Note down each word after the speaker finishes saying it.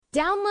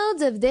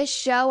Downloads of this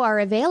show are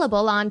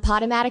available on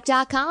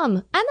Podomatic.com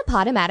and the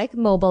Podomatic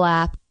mobile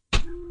app.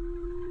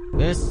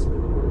 This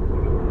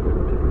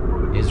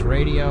is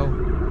Radio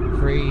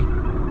Free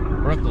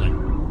Brooklyn.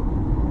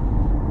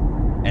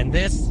 And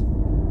this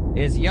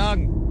is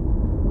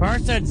Young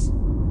Persons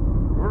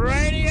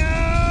Radio!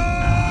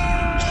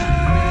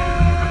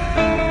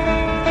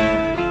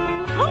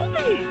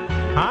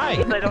 Hi.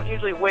 I don't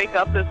usually wake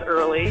up this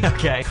early.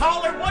 Okay.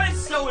 Caller, what is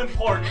so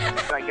important?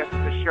 I guess it's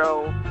a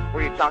show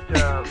where you talk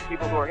to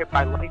people who are hit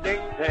by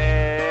lightning. Hey,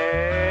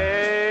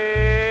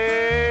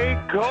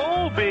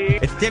 Colby.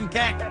 It's Tim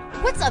Keck.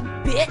 What's up,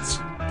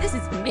 bitch? This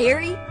is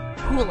Mary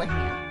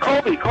Houlihan.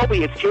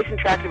 Colby, it's Jason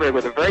Trachtenberg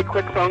with a very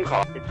quick phone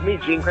call. It's me,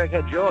 Gene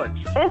Craighead George.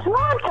 It's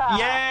Martha.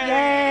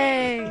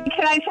 Yay!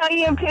 Can I tell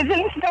you a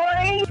pigeon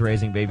story?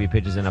 Raising baby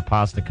pigeons in a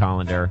pasta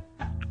colander.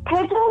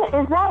 Pigeon,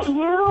 is that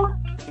you?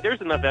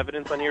 There's enough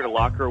evidence on here to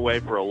lock her away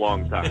for a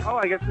long time. Oh,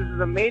 I guess this is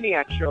a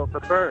maniac show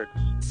for birds.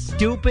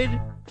 Stupid,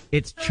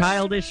 it's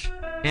childish,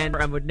 and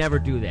I would never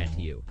do that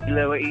to you.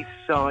 Lower East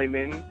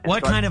Simon.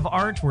 What kind of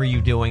art were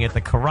you doing at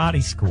the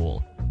karate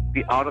school?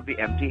 The art of the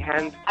empty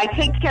hand. I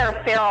take care of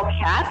feral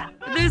cats.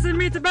 There's a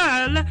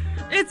meatball.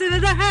 It's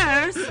in the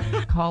house.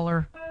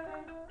 Caller,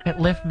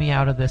 lift me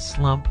out of this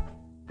slump.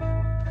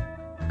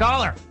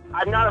 Caller!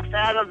 I'm not a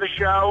fan of the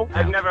show.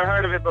 I've never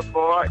heard of it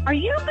before. Are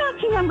you about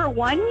to number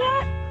one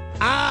yet?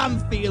 I'm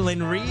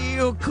feeling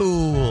real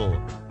cool.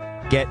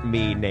 Get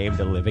me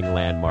named a living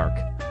landmark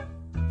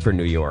for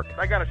New York.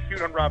 I got to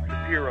shoot on Rob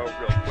Shapiro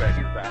real quick.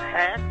 He's a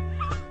hack.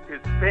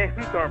 His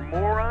fans are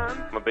morons.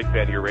 I'm a big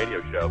fan of your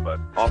radio show, but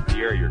off the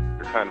air, you're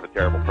kind of a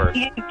terrible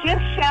person. You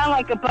just sound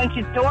like a bunch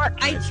of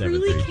dorks. I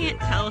truly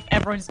can't tell if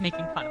everyone's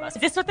making fun of us.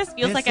 Is this what this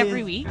feels like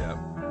every week? Yeah.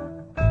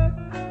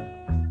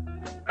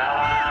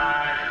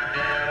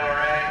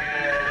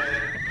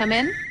 Come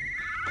in.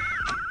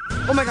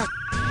 Oh my gosh,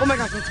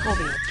 it's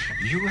Colby.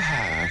 You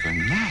have a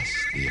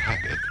nasty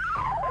habit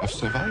of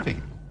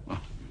surviving. Well,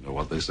 you know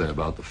what they say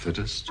about the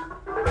fittest?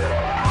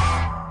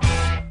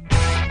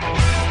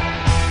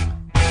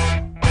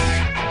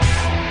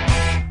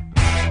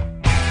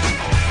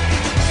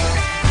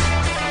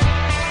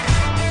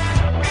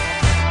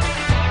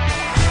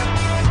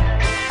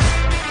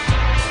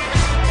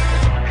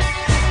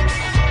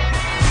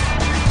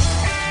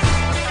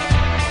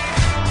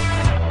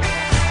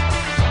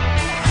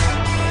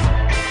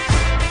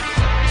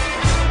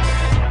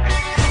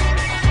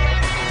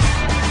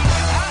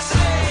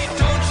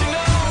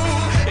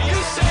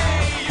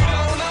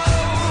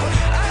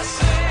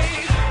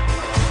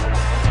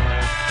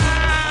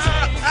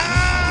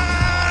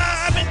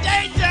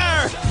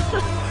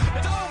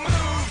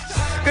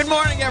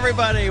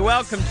 Everybody,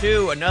 welcome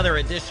to another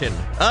edition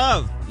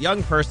of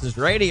Young Persons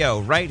Radio,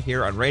 right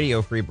here on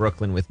Radio Free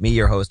Brooklyn with me,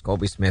 your host,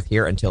 Colby Smith,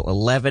 here until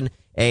 11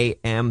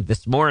 a.m.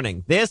 this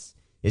morning. This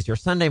is your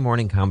Sunday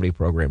morning comedy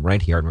program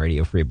right here on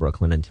Radio Free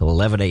Brooklyn until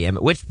 11 a.m.,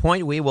 at which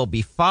point we will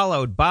be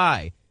followed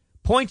by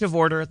Point of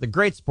Order, the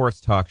great sports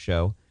talk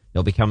show.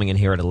 They'll be coming in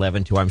here at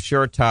 11 to, I'm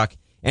sure, talk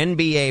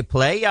NBA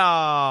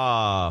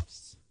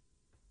playoffs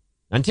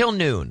until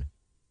noon,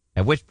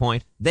 at which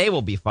point they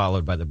will be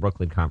followed by the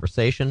Brooklyn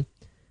Conversation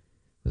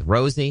with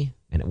Rosie,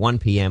 and at 1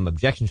 p.m.,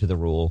 Objection to the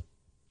Rule,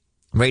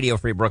 Radio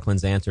Free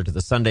Brooklyn's answer to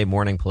the Sunday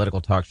morning political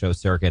talk show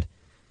circuit.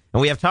 And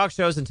we have talk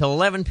shows until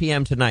 11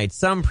 p.m. tonight,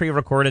 some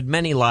pre-recorded,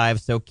 many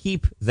live, so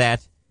keep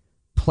that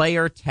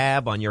player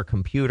tab on your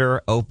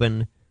computer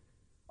open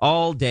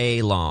all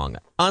day long.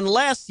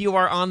 Unless you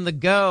are on the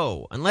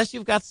go, unless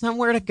you've got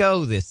somewhere to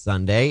go this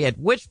Sunday, at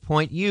which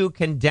point you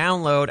can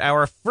download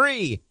our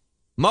free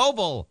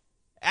mobile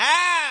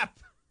app.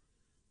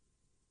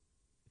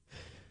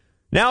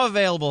 Now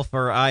available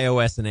for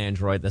iOS and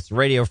Android. That's the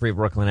Radio Free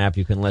Brooklyn app.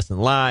 You can listen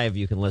live.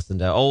 You can listen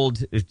to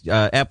old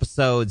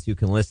episodes. You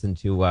can listen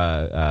to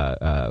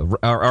our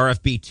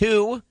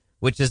RFB2,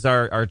 which is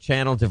our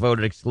channel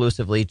devoted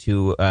exclusively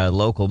to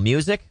local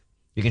music.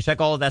 You can check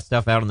all of that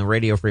stuff out on the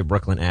Radio Free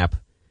Brooklyn app,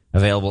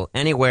 available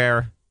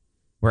anywhere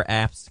where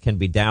apps can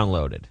be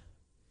downloaded.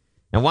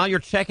 And while you're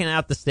checking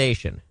out the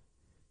station,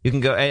 you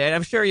can go, and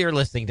I'm sure you're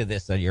listening to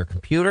this on your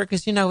computer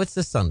because, you know, it's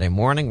the Sunday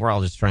morning. We're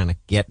all just trying to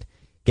get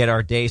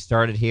our day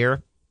started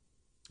here.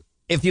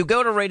 If you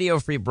go to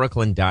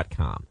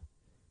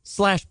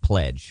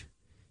radiofreebrooklyn.com/pledge,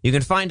 you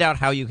can find out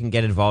how you can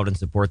get involved and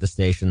support the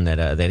station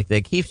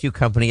that keeps you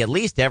company at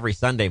least every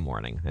Sunday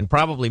morning, and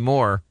probably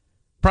more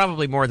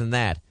than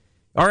that.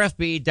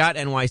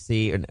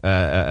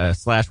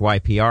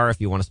 RFB.NYC/YPR if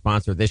you want to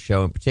sponsor this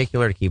show in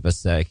particular to keep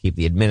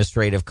the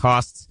administrative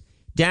costs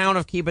down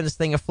of keeping this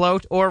thing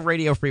afloat, or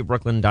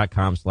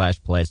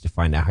radiofreebrooklyn.com/pledge to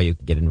find out how you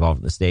can get involved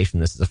in the station.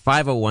 This is a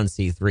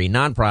 501c3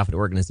 nonprofit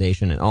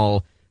organization, and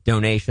all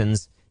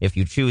donations, if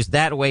you choose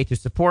that way to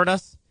support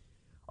us,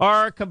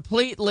 are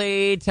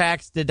completely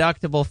tax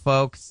deductible,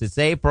 folks. It's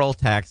April.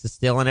 Tax is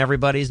still in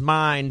everybody's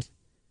mind.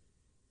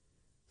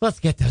 Let's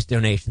get those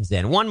donations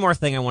in. One more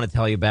thing I want to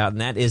tell you about,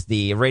 and that is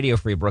the Radio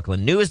Free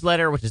Brooklyn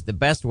newsletter, which is the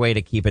best way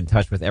to keep in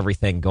touch with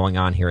everything going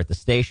on here at the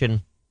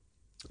station.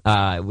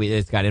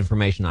 It's got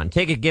information on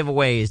ticket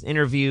giveaways,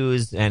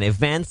 interviews, and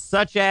events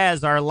such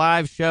as our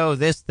live show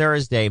this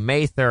Thursday,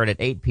 May 3rd at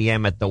 8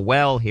 p.m. at The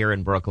Well here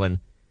in Brooklyn,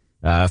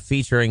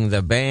 featuring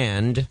the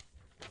band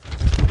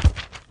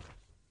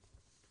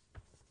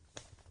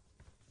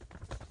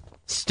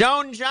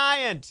Stone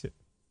Giant,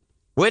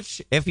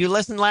 which, if you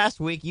listened last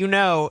week, you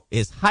know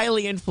is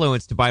highly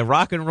influenced by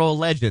rock and roll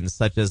legends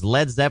such as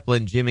Led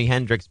Zeppelin, Jimi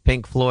Hendrix,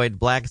 Pink Floyd,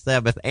 Black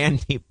Sabbath,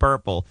 and Deep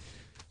Purple.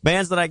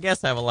 Bands that I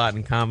guess have a lot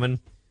in common.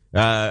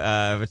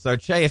 So,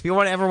 Che, if you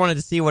ever wanted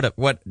to see what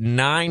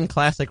 9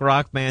 classic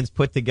rock bands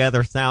put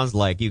together sounds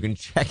like, you can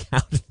check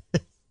out this.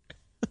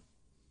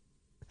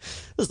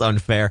 This is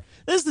unfair.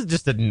 This is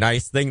just a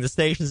nice thing the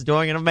station's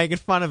doing, and I'm making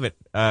fun of it.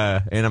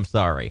 And I'm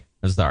sorry.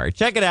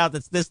 Check it out.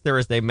 It's this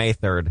Thursday, May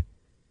 3rd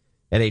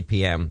at 8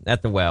 p.m.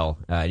 at The Well.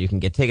 You can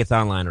get tickets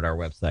online at our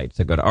website.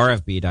 So go to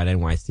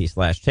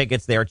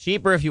rfb.nyc/tickets. They are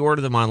cheaper if you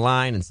order them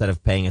online instead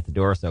of paying at the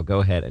door, so go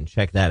ahead and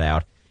check that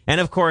out.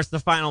 And, of course, the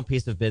final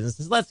piece of business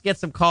is let's get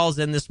some calls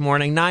in this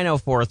morning.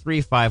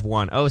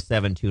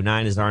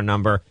 904-351-0729 is our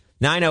number.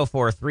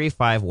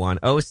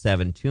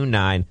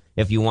 904-351-0729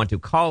 if you want to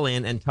call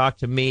in and talk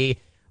to me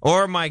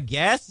or my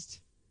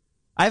guest.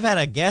 I've had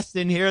a guest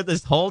in here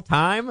this whole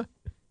time.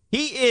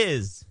 He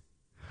is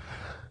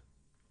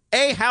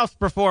a house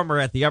performer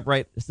at the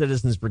Upright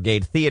Citizens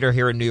Brigade Theater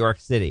here in New York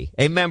City,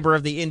 a member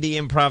of the indie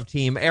improv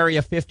team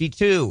Area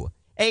 52,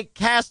 a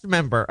cast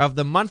member of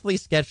the monthly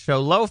sketch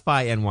show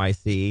Lo-Fi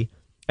NYC,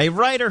 a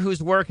writer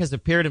whose work has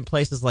appeared in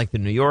places like The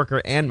New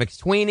Yorker and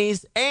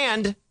McSweeney's,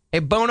 and a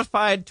bona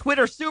fide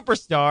Twitter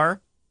superstar.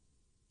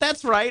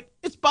 That's right,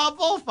 it's Bob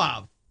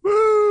Wolfov.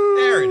 Woo!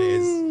 There it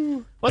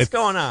is. What's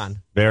going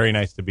on? Very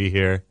nice to be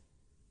here.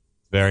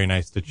 It's very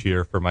nice to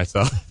cheer for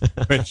myself,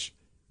 which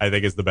I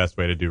think is the best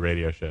way to do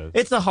radio shows.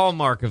 It's a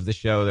hallmark of the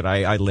show that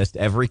I list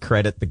every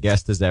credit the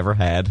guest has ever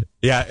had.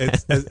 Yeah,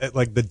 it's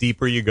like the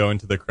deeper you go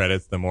into the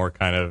credits, the more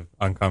kind of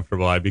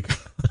uncomfortable I become.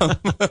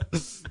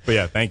 But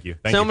yeah, thank you.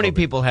 So many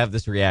people have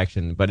this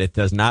reaction, but it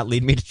does not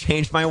lead me to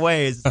change my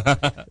ways. How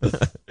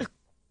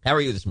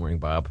are you this morning,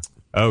 Bob?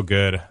 Oh,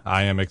 good.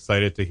 I am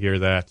excited to hear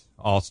that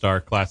all-star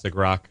classic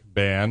rock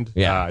band.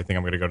 Yeah. I think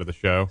I'm going to go to the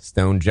show.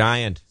 Stone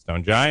Giant.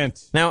 Stone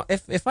Giant. Now,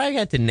 if I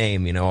had to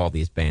name, all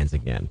these bands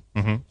again,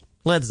 mm-hmm.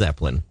 Led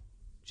Zeppelin,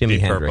 Jimi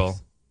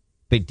Hendrix,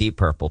 Big Deep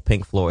Purple,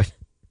 Pink Floyd.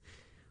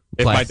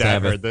 If Black my dad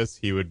Sabbath. heard this,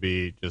 he would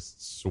be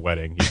just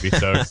sweating. He'd be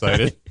so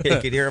excited. You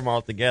could hear them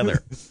all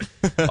together.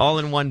 All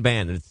in one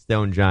band. It's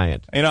Stone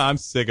Giant. I'm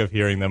sick of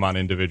hearing them on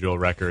individual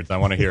records. I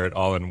want to hear it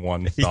all in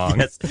one song.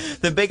 Yes.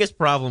 The biggest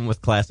problem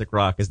with classic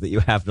rock is that you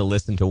have to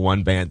listen to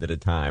one band at a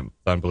time.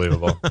 It's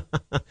unbelievable.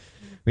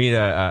 We need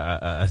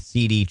a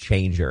CD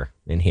changer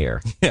in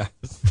here. Yeah.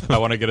 I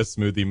want to get a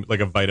smoothie, like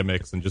a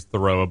Vitamix, and just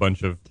throw a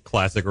bunch of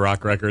classic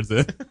rock records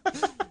in.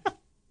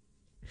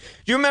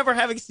 Do you remember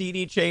having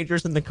CD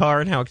changers in the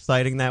car and how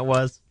exciting that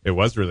was? It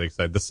was really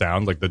exciting. The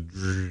sound, like as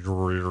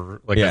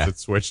it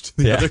switched to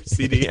the other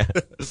CD. Yeah.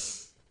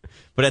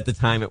 But at the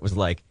time, it was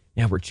like,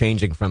 we're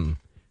changing from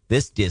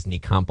this Disney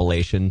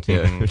compilation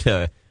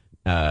to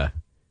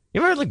you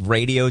remember like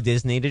Radio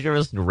Disney? Did you ever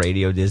listen to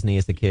Radio Disney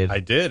as a kid? I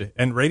did.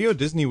 And Radio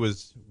Disney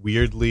was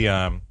weirdly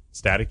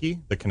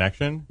staticky, the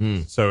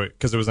connection. So,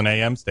 because it was an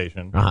AM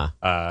station.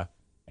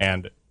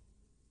 And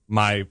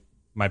my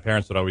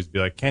parents would always be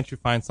like, can't you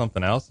find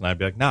something else? And I'd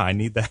be like, no, I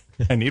need that.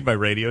 I need my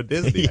Radio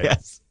Disney.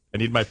 Yes. I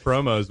need my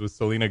promos with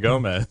Selena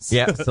Gomez.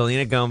 Yeah,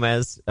 Selena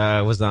Gomez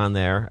was on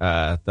there.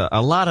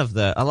 A lot of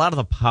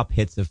the pop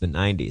hits of the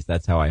 90s.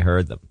 That's how I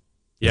heard them.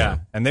 Yeah.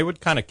 And they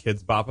would kind of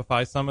kids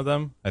bopify some of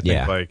them. I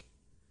think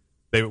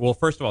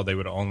first of all, they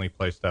would only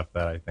play stuff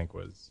that I think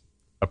was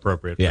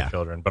appropriate for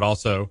children. But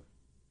also,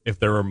 if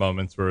there were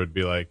moments where it would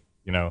be like,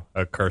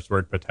 a curse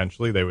word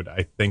potentially, they would,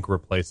 I think,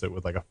 replace it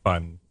with like a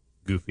fun,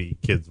 goofy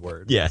kids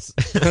word. Yes.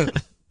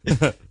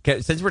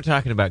 Since we're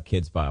talking about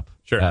Kids Bop,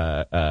 sure.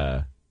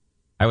 I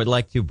would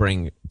like to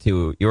bring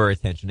to your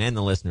attention and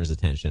the listeners'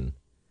 attention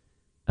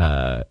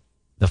the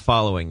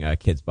following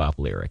Kids Bop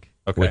lyric,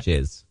 which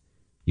is,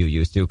 "You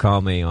used to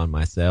call me on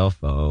my cell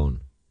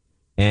phone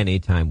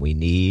anytime we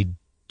need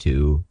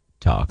to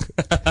talk."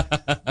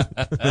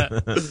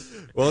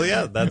 Well,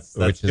 yeah, that's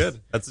good.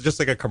 That's just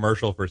like a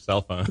commercial for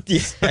cell phones.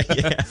 Yeah.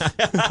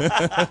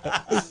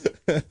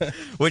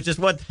 Which is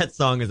what that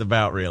song is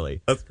about,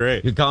 really. That's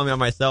great. You call me on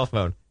my cell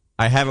phone.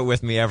 I have it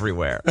with me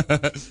everywhere.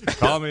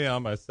 Call me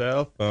on my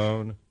cell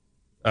phone.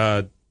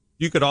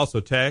 You could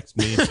also text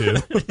me, too.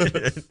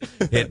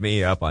 Hit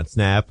me up on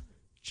Snap,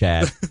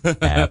 Chat,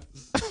 app.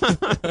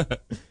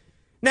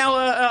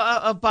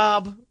 Now,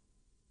 Bob,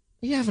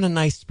 are you having a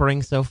nice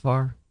spring so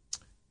far?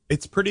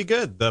 It's pretty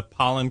good. The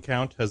pollen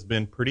count has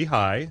been pretty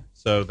high,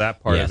 so that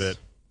part of it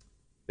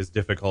is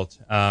difficult.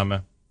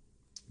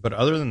 But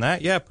other than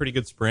that, pretty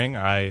good spring.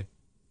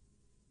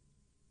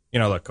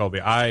 Look,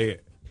 Colby,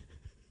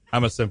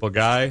 I'm a simple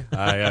guy.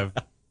 I have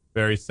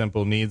very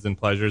simple needs and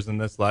pleasures in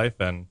this life,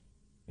 and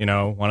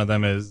one of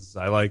them is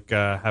I like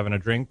having a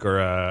drink or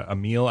a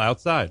meal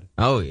outside.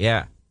 Oh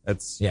yeah,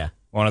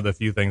 one of the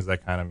few things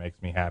that kind of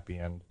makes me happy.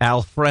 And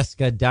al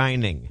fresco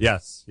dining.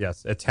 Yes,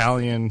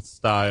 Italian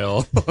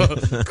style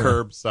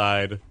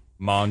curbside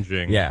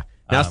manging. Yeah.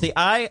 Now, see,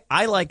 I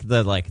like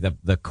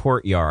the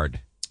courtyard.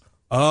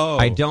 Oh,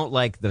 I don't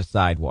like the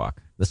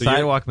sidewalk. The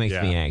sidewalk makes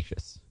me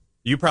anxious.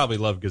 You probably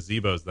love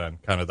gazebos then,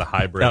 kind of the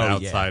hybrid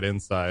outside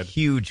inside.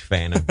 Huge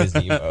fan of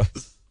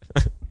gazebos.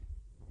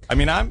 I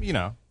mean, I'm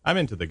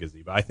into the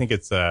gazebo. I think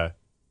it's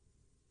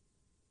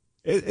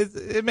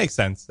it makes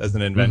sense as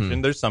an invention.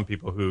 Mm-hmm. There's some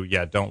people who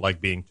don't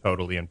like being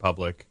totally in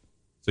public,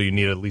 so you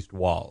need at least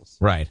walls.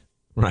 Right.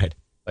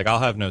 Like, I'll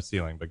have no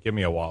ceiling, but give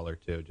me a wall or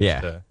two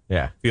just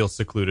to feel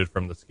secluded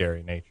from the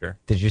scary nature.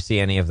 Did you see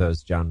any of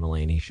those John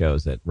Mulaney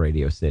shows at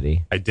Radio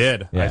City? I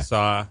did. Yeah. I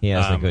saw. He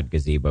has a good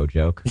gazebo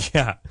joke.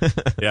 Yeah.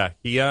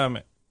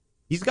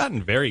 He's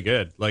gotten very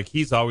good. Like,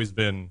 he's always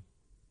been,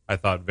 I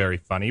thought, very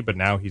funny, but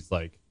now he's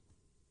like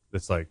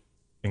this like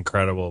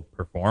incredible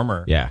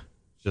performer. Yeah.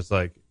 It's just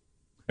like,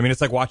 I mean,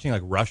 it's like watching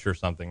like Rush or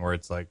something where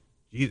it's like,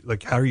 geez,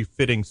 like, how are you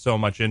fitting so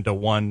much into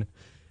one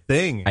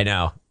thing? I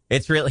know.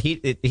 It's really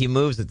he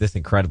moves at this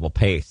incredible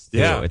pace. Too.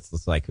 Yeah, it's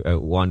just like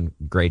one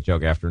great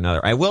joke after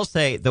another. I will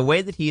say the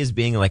way that he is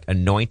being like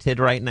anointed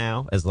right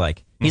now as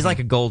like he's like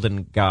a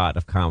golden god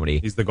of comedy.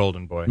 He's the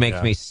golden boy.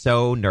 Makes me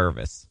so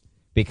nervous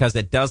because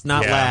it does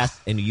not last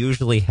and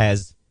usually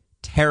has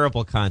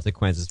terrible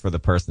consequences for the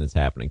person it's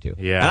happening to.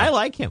 Yeah, and I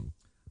like him.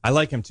 I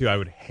like him too. I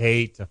would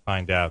hate to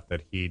find out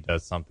that he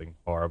does something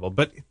horrible,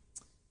 but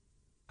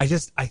I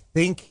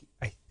think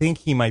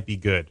he might be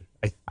good.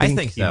 I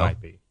think so. He might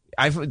be.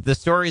 The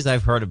stories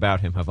I've heard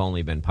about him have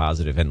only been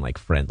positive and like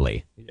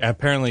friendly.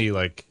 Apparently,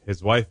 like,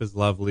 his wife is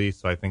lovely,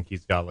 so I think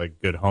he's got like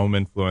good home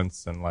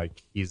influence, and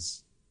like he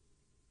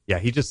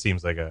just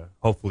seems like a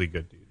hopefully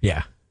good dude.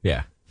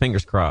 Yeah.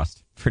 Fingers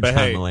crossed for John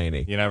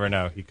Mulaney. You never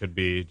know; he could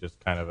be just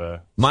kind of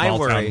a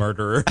small-town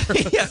murderer.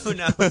 Yeah, who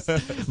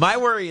knows? My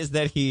worry is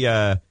that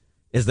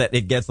is that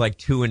it gets like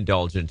too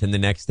indulgent, and the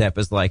next step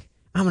is like,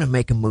 I'm going to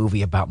make a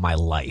movie about my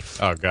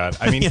life. Oh God!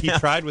 I mean, he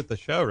tried with the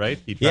show, right?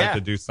 He tried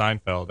to do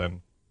Seinfeld,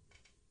 and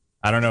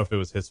I don't know if it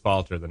was his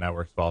fault or the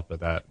network's fault, but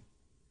that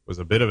was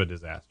a bit of a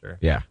disaster.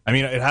 Yeah. I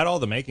mean, it had all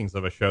the makings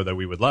of a show that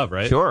we would love,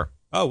 right? Sure.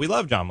 Oh, we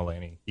love John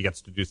Mulaney. He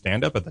gets to do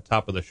stand-up at the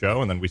top of the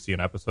show, and then we see an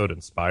episode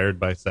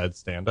inspired by said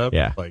stand-up.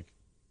 Yeah. Like,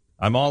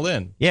 I'm all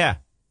in. Yeah.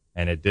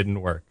 And it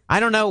didn't work. I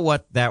don't know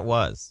what that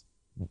was.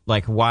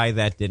 Like, why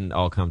that didn't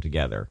all come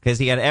together. Because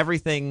he had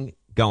everything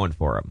going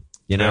for him.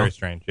 You know? Very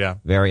strange, yeah.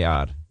 Very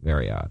odd.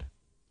 Very odd.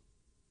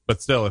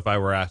 But still, if I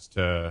were asked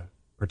to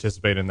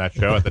participate in that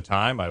show at the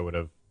time, I would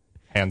have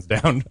hands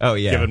down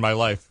given my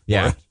life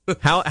for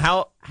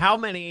it. how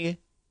many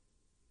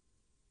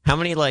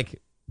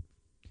like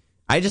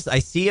I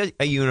see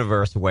a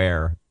universe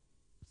where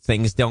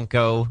things don't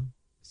go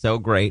so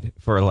great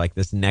for like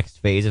this next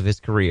phase of his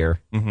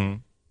career,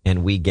 and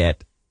we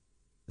get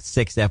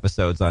 6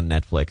 episodes on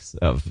Netflix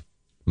of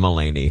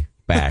Mulaney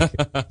back.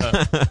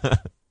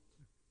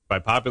 By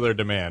popular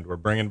demand, we're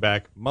bringing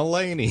back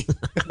Mulaney.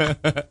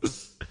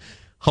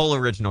 Whole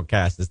original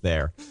cast is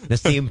there.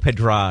 Nassim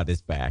Pedrad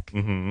is back.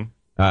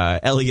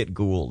 Elliot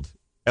Gould.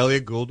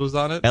 Elliot Gould was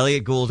on it?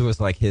 Elliot Gould was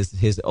like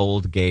his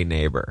old gay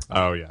neighbor.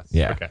 Oh, yes.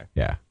 Yeah. Okay.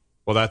 Yeah.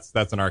 Well,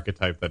 that's an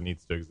archetype that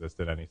needs to exist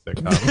in any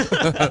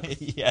sitcom.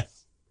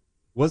 Yes.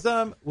 Was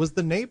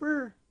the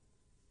neighbor?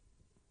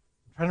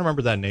 I'm trying to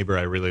remember that neighbor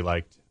I really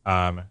liked.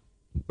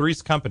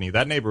 Three's Company.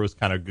 That neighbor was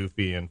kind of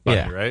goofy and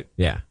funny, right?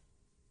 Yeah.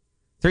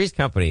 Three's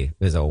Company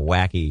is a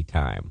wacky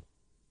time.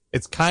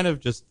 It's kind of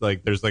just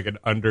like there's like an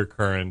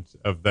undercurrent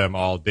of them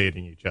all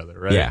dating each other,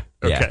 right? Yeah.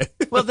 Okay.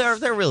 Yeah. Well,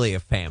 they're really a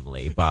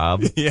family,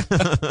 Bob. Yeah.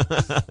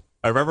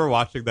 I remember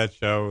watching that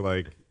show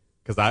like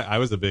because I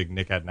was a big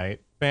Nick at Night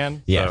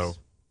fan. Yes. So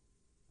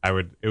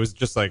it was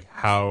just like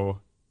how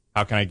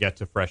can I get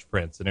to Fresh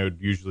Prince? And it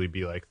would usually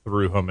be like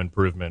through Home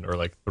Improvement or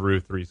like through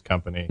Three's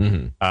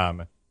Company.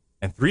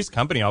 And Three's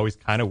Company always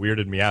kind of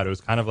weirded me out. It was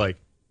kind of like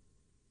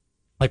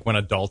when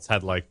adults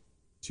had like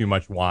too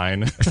much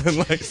wine and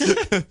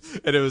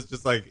it was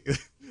just like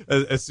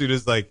as soon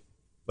as like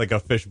a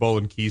Fishbowl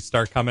and Keys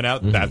start coming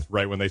out, that's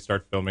right when they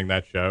start filming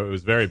that show. It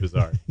was very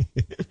bizarre.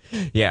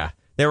 Yeah.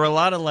 There were a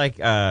lot of like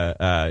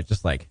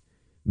just like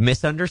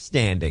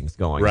misunderstandings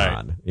going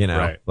on, you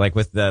know, like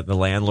with the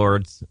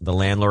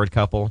landlord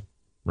couple,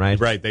 right?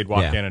 Right. They'd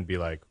walk in and be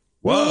like,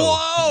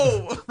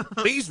 whoa,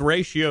 these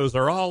ratios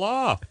are all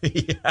off.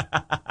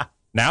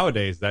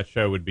 Nowadays, that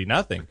show would be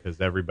nothing because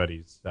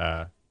everybody's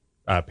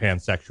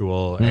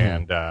pansexual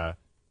and,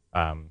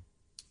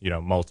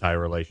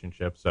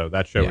 multi-relationship. So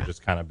that show would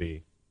just kind of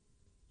be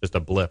just a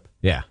blip.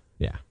 Yeah.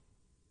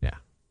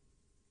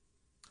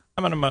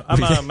 I'm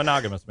a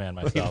monogamous man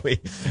myself.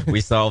 we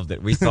solved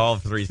it. We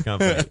solved Three's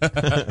Company.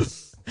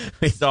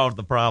 We solved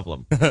the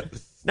problem.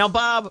 Now,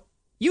 Bob,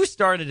 you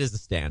started as a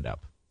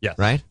stand-up. Yes.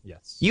 Right?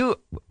 Yes. You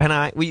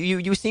and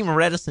you seem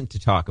reticent to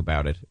talk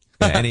about it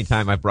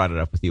anytime I brought it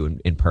up with you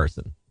in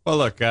person. Well,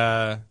 look.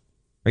 Are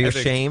you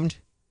ashamed?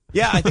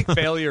 Yeah, I think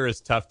failure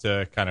is tough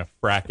to kind of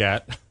frack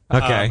at.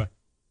 Okay.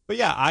 But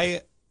yeah,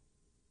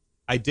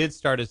 I did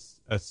start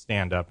a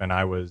stand-up, and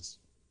I was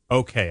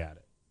okay at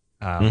it.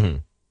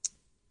 And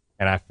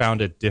I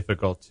found it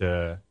difficult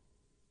to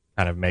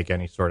kind of make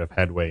any sort of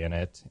headway in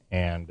it.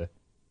 And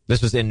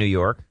this was in New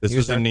York? This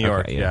was in New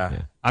York,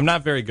 yeah. I'm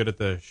not very good at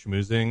the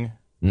schmoozing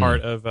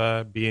part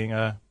of being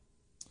a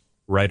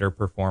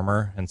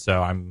writer-performer. And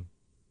so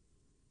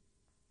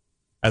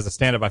as a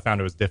stand-up, I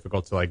found it was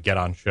difficult to like get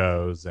on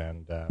shows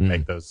and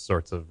make those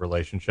sorts of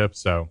relationships.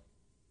 So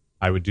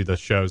I would do the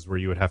shows where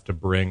you would have to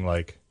bring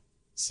like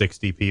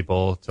 60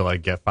 people to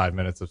like get 5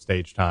 minutes of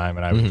stage time.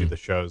 And I would do the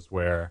shows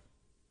where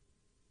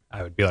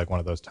I would be like one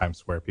of those Times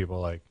Square people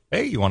like,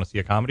 hey, you want to see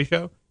a comedy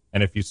show?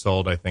 And if you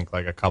sold, I think,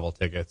 like a couple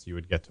tickets, you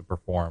would get to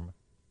perform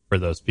for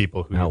those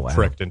people who you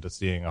tricked into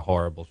seeing a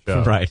horrible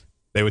show. Right.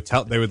 They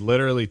would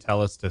literally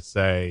tell us to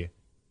say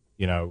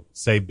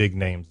big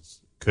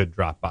names could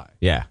drop by.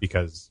 Yeah.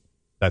 Because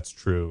that's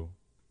true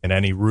in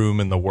any room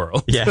in the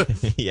world. Yeah.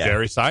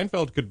 Jerry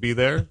Seinfeld could be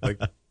there. Like,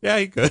 yeah,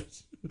 he could.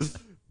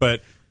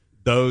 But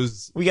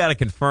we got to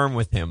confirm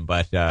with him,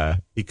 but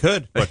he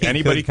could. Look,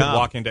 anybody could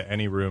walk into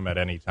any room at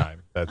any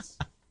time. That's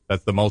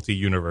the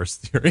multi-universe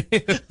theory.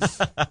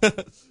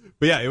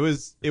 But yeah, it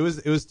was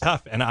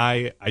tough, and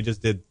I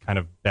just did kind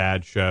of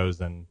bad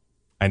shows, and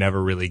I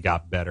never really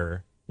got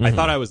better. I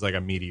thought I was like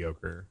a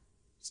mediocre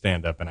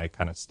stand-up, and I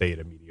kind of stayed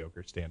a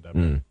mediocre stand-up.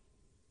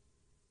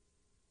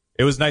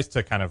 It was nice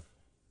to kind of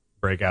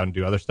break out and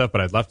do other stuff, but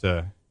I'd love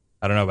to.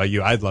 I don't know about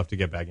you. I'd love to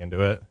get back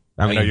into it.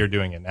 I know you're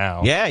doing it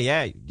now. Yeah,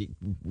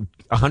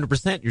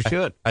 100%. You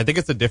should. I think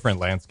it's a different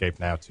landscape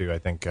now too. I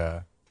think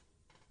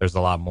there's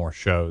a lot more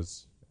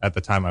shows. At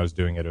the time I was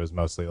doing it, it was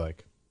mostly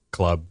like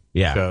club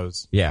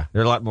shows. Yeah,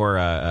 there are a lot more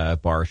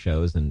bar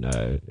shows, and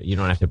you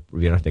don't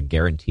have to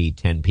guarantee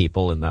 10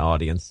 people in the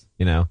audience.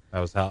 You know, that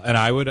was hell. And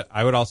I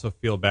would also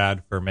feel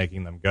bad for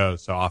making them go.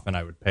 So often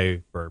I would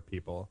pay for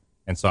people,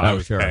 and so I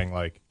was paying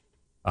like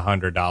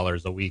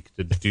 $100 a week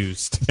to do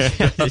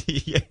stand-up.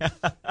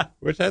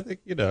 Which I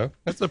think,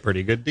 that's a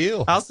pretty good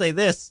deal. I'll say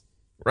this.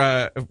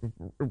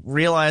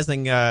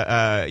 Realizing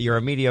you're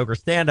a mediocre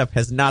stand-up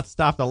has not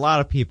stopped a lot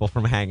of people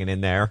from hanging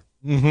in there.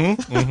 Yeah,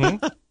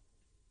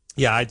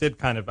 I did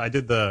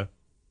the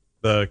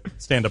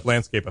stand-up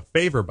landscape a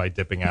favor by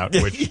dipping out,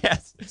 which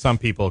some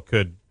people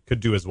could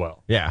do as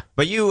well. Yeah,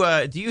 but you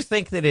do you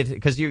think that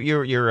because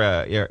you're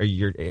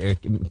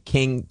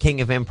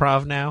king of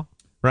improv now,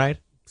 right?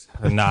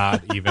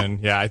 Not even.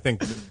 Yeah, I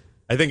think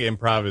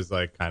improv is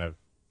like kind of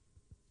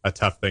a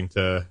tough thing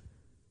to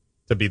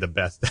be the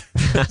best at,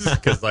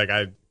 because like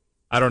I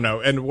don't know.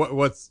 And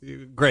what's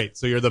great?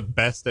 So you're the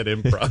best at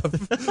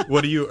improv.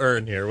 What do you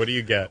earn here? What do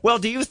you get? Well,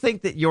 do you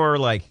think that your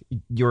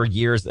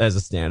years as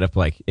a stand-up,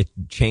 like, it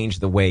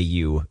changed the way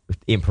you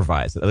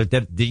improvise? Does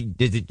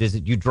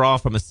it you draw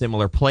from a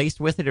similar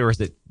place with it, or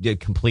is it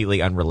completely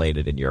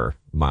unrelated in your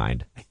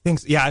mind? I think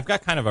so. Yeah, I've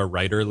got kind of a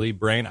writerly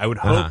brain. I would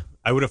hope.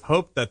 I would have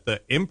hoped that the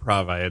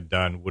improv I had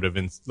done would have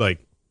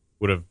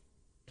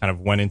kind of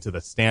went into the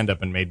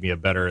stand-up and made me a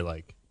better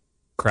like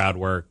crowd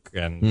work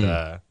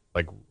and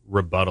like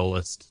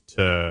rebuttalist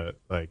to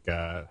like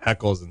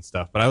heckles and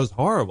stuff. But I was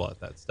horrible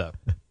at that stuff.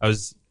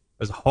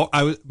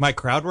 My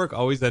crowd work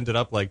always ended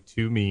up like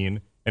too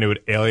mean, and it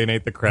would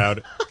alienate the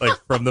crowd. Like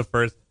from the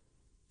first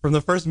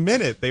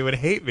minute, they would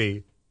hate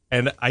me,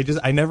 and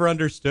I never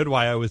understood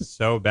why I was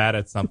so bad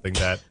at something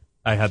that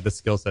I had the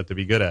skill set to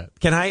be good at.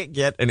 Can I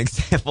get an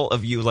example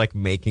of you like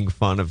making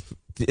fun of?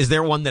 Is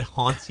there one that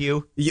haunts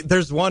you?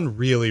 There's one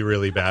really,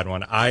 really bad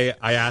one. I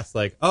asked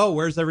like, "Oh,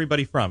 where's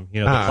everybody from?"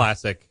 The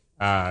classic.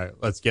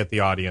 Let's get the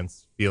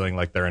audience feeling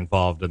like they're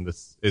involved, and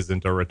this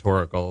isn't a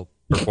rhetorical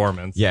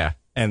performance. Yeah.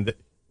 And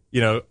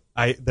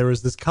there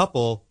was this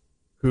couple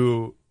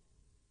who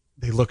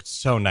they looked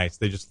so nice.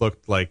 They just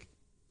looked like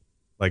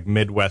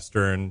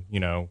Midwestern,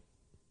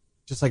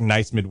 just like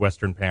nice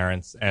Midwestern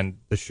parents. And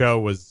the show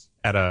was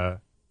at a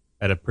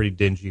pretty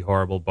dingy,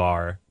 horrible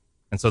bar.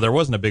 And so there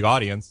wasn't a big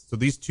audience. So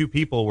these two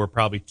people were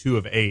probably 2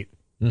 of 8.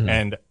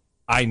 And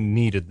I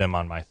needed them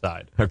on my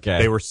side. Okay.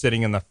 They were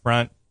sitting in the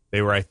front.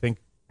 They were, I think,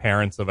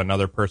 parents of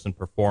another person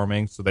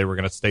performing. So they were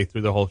going to stay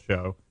through the whole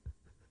show.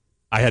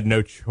 I had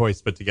no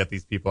choice but to get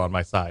these people on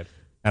my side.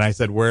 And I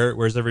said,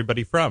 where's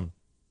everybody from?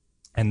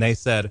 And they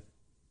said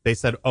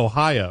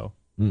Ohio.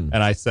 And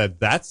I said,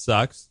 that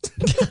sucks.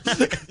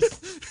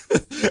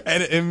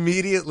 And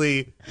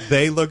immediately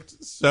they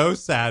looked so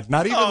sad.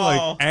 Not even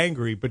like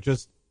angry, but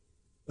just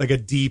like a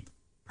deep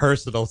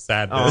personal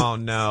sadness. Oh,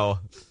 no.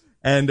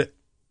 And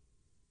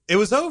it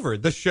was over.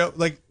 The show,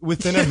 like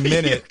within a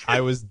minute,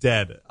 I was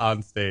dead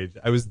on stage.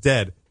 I was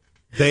dead.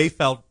 They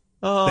felt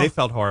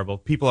horrible.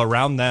 People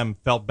around them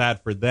felt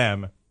bad for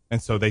them.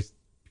 And so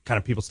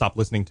people stopped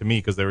listening to me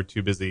because they were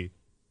too busy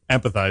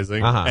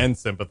empathizing and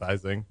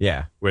sympathizing.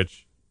 Yeah.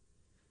 Which,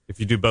 if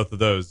you do both of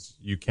those,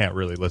 you can't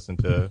really listen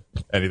to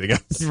anything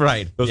else.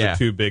 Right. Those are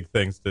 2 big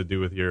things to do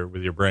with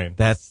your brain.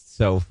 That's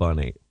so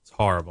funny. It's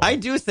horrible. I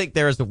do think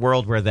there is a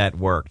world where that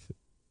worked.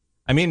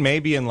 I mean,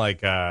 maybe in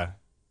like a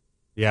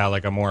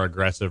more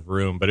aggressive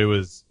room, but it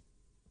was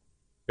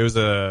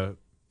a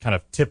kind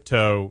of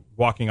tiptoe,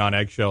 walking on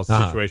eggshells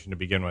situation to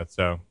begin with.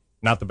 So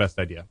not the best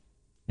idea.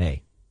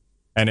 Hey,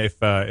 And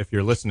if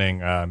you're listening,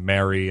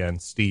 Mary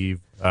and Steve,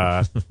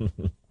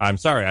 I'm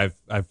sorry.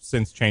 I've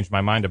since changed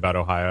my mind about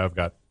Ohio. I've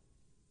got a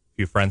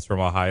few friends from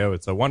Ohio.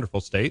 It's a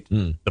wonderful state,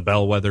 the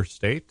bellwether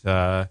state,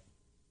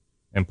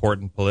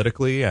 important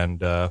politically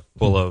and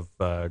full of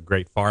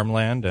great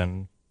farmland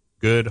and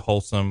good,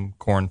 wholesome,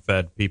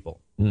 corn-fed people.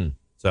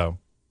 So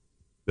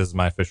this is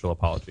my official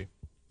apology.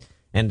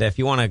 And if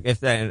you want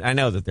to, I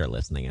know that they're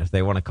listening. If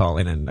they want to call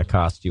in and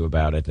accost you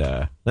about it,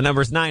 the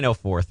number's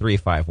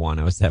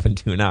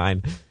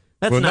 904-351-0729.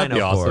 That's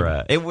 904.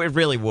 Awesome? It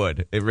really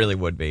would. It really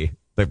would be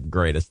the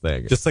greatest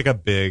thing. Just like a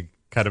big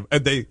kind of,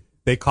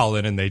 they call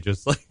in and they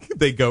just like,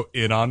 they go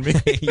in on me.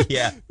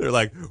 Yeah. They're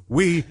like,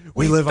 we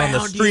live on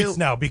the streets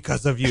now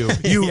because of you.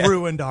 You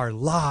ruined our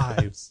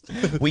lives.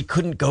 We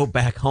couldn't go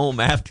back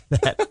home after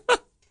that.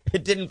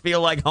 It didn't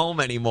feel like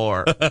home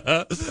anymore.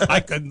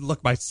 I couldn't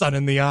look my son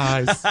in the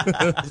eyes.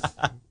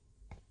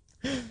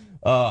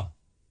 Now,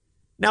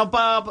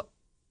 Bob,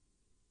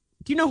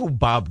 do you know who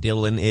Bob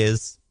Dylan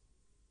is?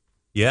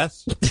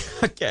 Yes.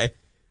 Okay. Yes.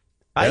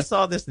 I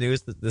saw this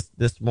news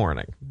this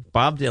morning.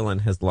 Bob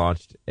Dylan has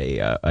launched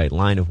a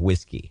line of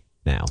whiskey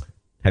now.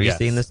 Have you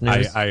seen this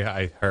news?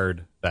 I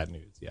heard that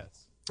news,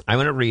 yes. I'm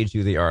going to read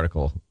you the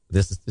article.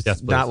 This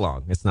is not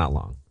long. It's not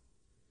long.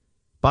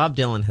 Bob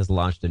Dylan has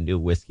launched a new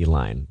whiskey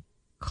line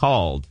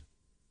called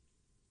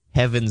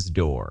Heaven's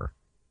Door.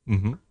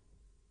 Mm-hmm.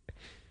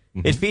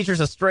 It features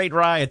a straight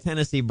rye, a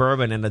Tennessee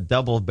bourbon, and a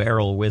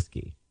double-barrel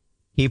whiskey.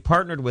 He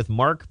partnered with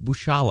Mark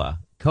Bushala,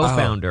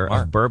 co-founder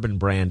of bourbon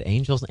brand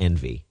Angel's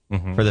Envy,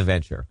 for the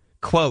venture.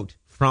 Quote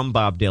from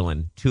Bob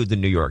Dylan to the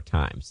New York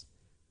Times.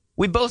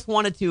 We both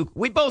wanted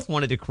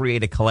to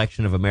create a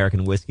collection of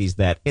American whiskeys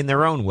that, in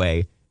their own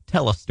way,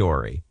 tell a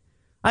story.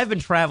 I've been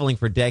traveling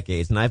for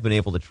decades, and I've been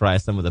able to try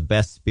some of the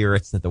best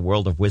spirits that the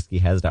world of whiskey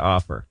has to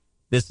offer.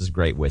 This is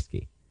great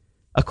whiskey.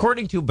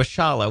 According to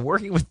Bashala,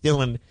 working with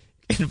Dylan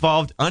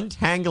involved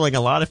untangling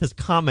a lot of his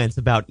comments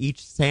about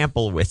each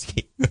sample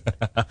whiskey. When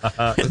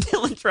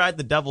Dylan tried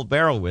the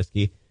double-barrel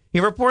whiskey, he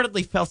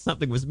reportedly felt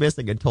something was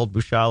missing and told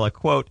Bushala,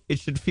 quote, "It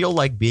should feel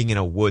like being in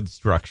a wood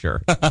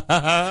structure."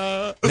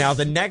 Now,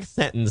 the next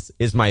sentence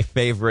is my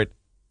favorite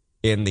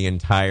in the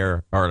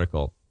entire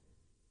article.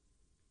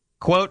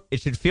 Quote, "It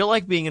should feel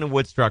like being in a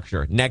wood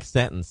structure." Next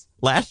sentence.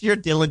 Last year,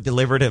 Dylan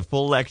delivered a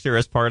full lecture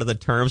as part of the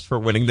terms for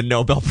winning the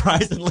Nobel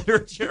Prize in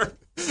Literature.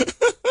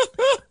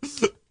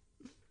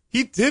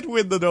 He did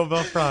win the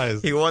Nobel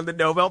Prize. He won the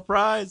Nobel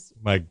Prize.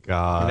 My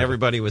God. And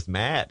everybody was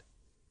mad.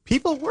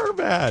 People were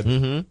mad.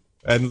 Mm-hmm.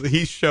 And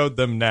he showed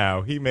them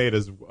now. He made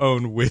his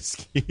own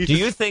whiskey. Do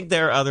you think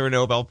there are other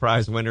Nobel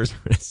Prize winners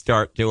going to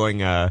start doing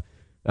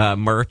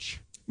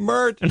merch?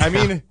 Merch? I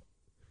mean...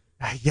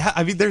 Yeah,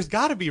 I mean, there's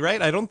got to be,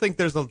 right? I don't think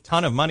there's a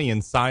ton of money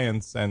in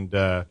science and,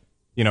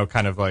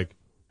 kind of like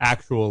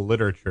actual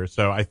literature.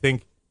 So I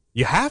think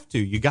you have to.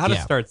 You got to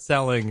start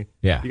selling.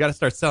 Yeah. You got to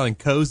start selling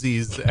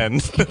cozies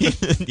and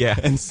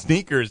and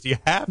sneakers. You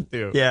have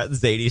to. Yeah,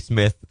 Zadie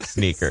Smith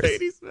sneakers.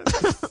 Zadie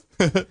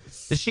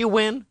Smith. Did she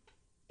win?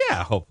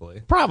 Yeah,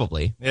 hopefully.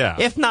 Probably. Yeah.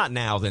 If not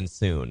now, then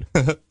soon.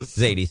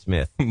 Zadie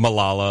Smith.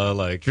 Malala,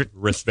 like,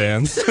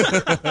 wristbands.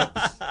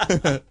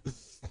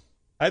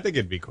 I think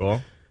it'd be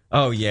cool.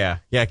 Oh, yeah.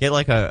 Yeah, get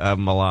like a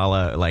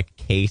Malala, like,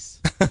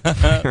 case.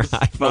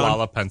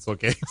 Malala pencil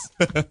case.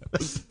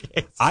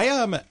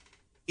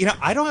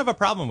 I don't have a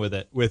problem with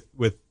it, with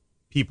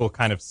people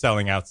kind of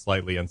selling out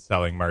slightly and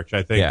selling merch.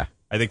 I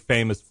think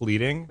fame is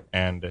fleeting,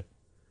 and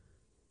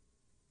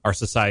our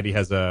society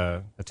has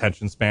a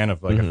attention span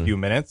of like a few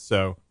minutes.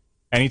 So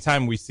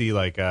anytime we see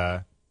like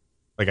a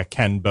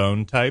Ken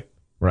Bone type,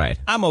 right,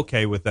 I'm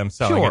okay with them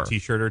selling a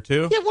T-shirt or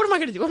two. Yeah, what am I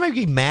going to do? What am I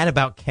going to be mad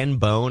about Ken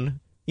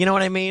Bone? You know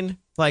what I mean?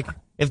 Like,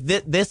 if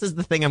this is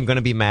the thing I'm going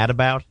to be mad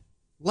about,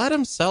 let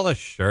him sell a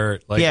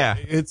shirt. Like,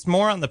 it's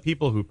more on the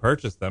people who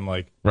purchase them.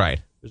 Like, right.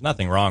 There's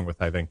nothing wrong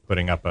with, I think,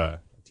 putting up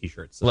a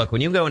T-shirt. So. Look,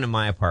 when you go into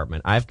my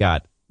apartment, I've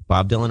got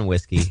Bob Dylan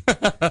whiskey.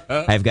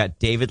 I've got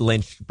David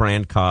Lynch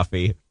brand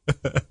coffee.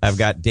 I've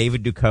got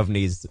David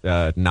Duchovny's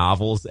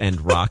novels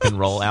and rock and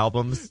roll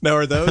albums. Now,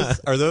 are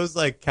those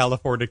like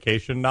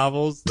Californication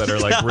novels that are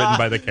like written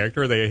by the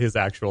character? Or are they his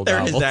actual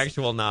novels? They're his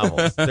actual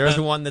novels. There's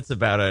one that's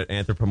about an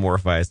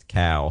anthropomorphized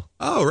cow.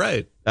 Oh,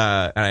 right.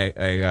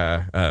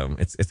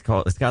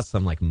 It's got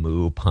some like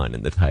moo pun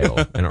in the title.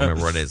 I don't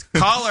remember what it is.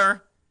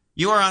 Caller,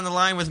 you are on the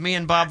line with me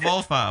and Bob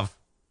Volfov.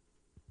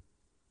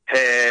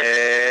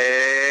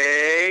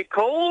 Hey,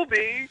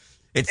 Colby.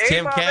 It's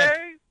Tim Keck.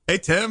 Hey,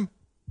 Tim.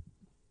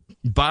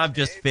 Bob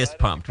just fist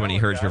pumped when he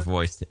heard your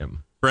voice,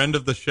 Tim. Friend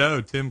of the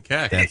show, Tim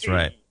Keck. That's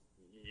right.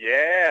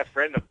 Yeah,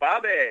 friend of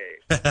Bobby.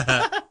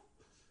 How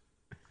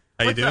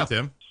you doing,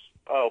 Tim?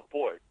 Oh,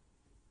 boy.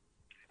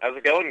 How's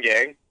it going,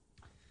 gang?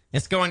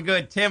 It's going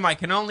good. Tim, I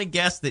can only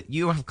guess that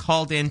you have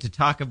called in to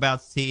talk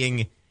about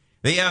seeing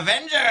The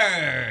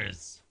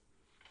Avengers.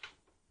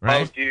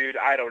 Right? Oh, dude,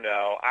 I don't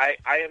know. I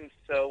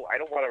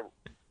don't want to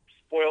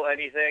spoil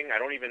anything. I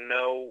don't even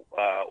know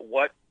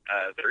what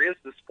there is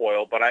to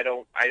spoil, but I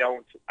don't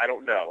know.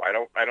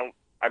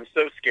 I'm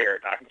so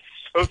scared. I'm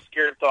so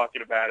scared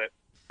talking about it.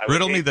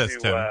 Riddle me this,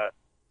 Tim.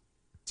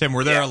 Tim,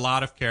 were there a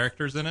lot of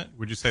characters in it?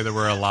 Would you say there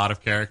were a lot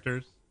of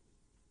characters?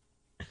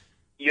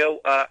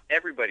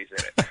 Everybody's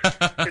in it.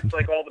 It's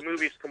like all the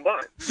movies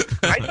combined.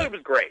 I thought it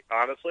was great,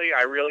 honestly.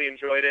 I really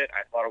enjoyed it.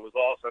 I thought it was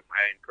awesome.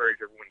 I encourage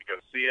everyone to go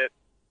see it.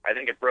 I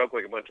think it broke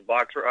like a bunch of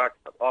box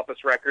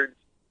office records,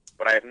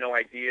 but I have no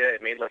idea.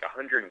 It made like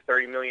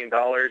 $130 million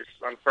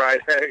on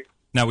Friday.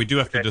 Now, we do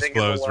have to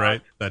disclose,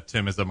 right, that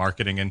Tim is a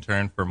marketing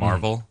intern for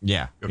Marvel.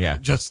 Yeah, okay. yeah.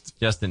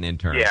 Just an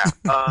intern. Yeah.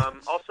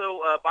 Also,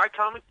 buy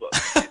comic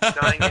books. It's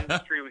a dying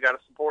industry. We got to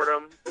support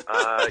them.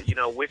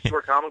 Which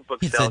your comic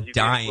book It's sells, a you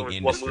dying can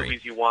influence industry. what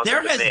movies you want There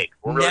them to has make.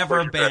 We're really never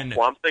pushing for that been-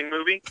 Swamp Thing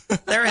movie.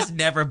 There has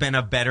never been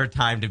a better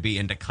time to be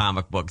into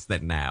comic books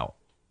than now.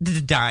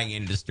 The dying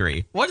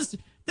industry. What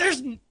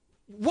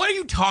are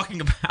you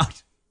talking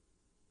about?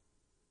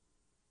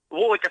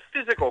 Well, like a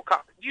physical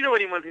comic. Do you know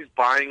anyone who's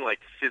buying like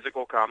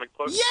physical comic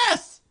books?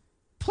 Yes!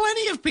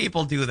 Plenty of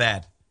people do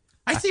that.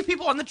 I see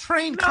people on the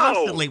train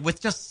constantly with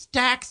just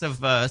stacks of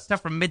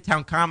stuff from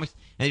Midtown Comics,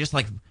 and they're just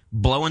like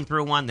blowing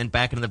through one, then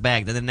back into the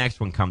bag, then the next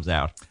one comes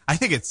out. I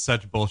think it's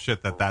such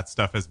bullshit that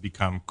stuff has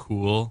become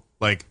cool.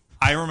 Like,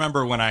 I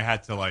remember when I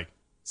had to like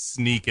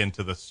sneak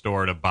into the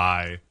store to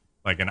buy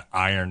like an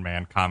Iron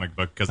Man comic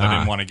book because I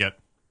didn't want to get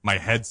my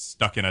head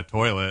stuck in a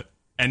toilet.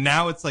 And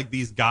now it's like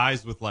these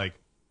guys with like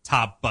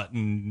top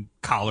button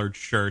collared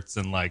shirts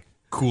and like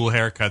cool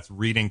haircuts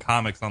reading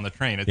comics on the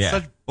train. It's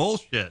such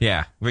bullshit.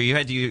 Yeah, where you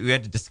had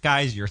to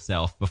disguise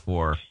yourself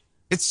before.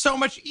 It's so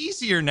much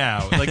easier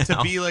now, like to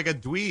be like a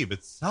dweeb.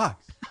 It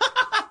sucks.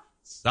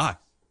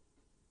 Sucks.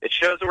 It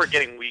shows that we're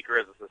getting weaker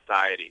as a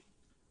society.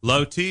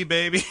 Low T,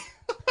 baby.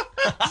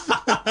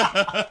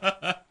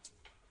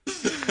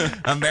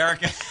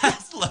 America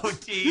has low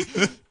T.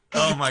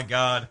 Oh my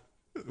God.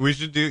 We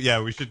should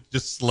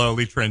just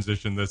slowly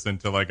transition this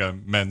into like a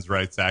men's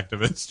rights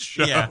activist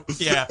show. Yeah.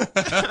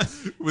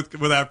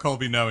 Without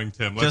Colby knowing,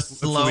 Tim. Just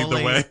slowly. Let's lead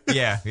the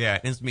way. Yeah.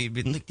 It's me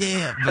being like,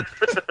 yeah, but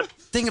the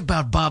thing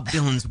about Bob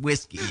Dylan's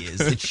whiskey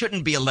is it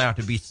shouldn't be allowed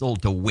to be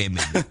sold to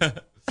women.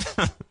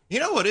 You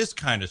know what is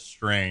kind of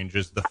strange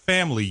is the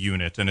family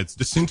unit and its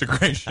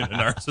disintegration in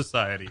our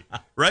society.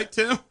 Right,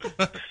 Tim?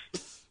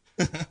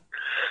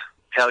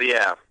 Hell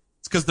yeah.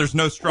 It's because there's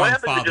no strong What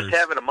happens fathers. to just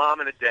having a mom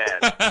and a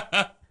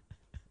dad?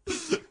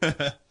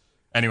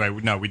 Anyway,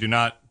 no, we do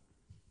not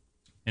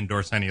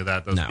endorse any of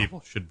that. Those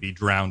people should be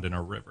drowned in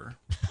a river.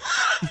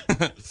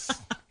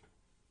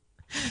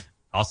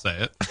 I'll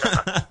say it.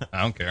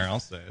 I don't care. I'll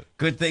say it.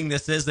 Good thing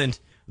this isn't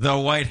the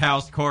White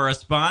House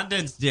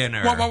Correspondents'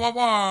 Dinner. Wah, wah, wah,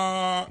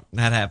 wah.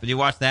 That happened. You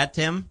watched that,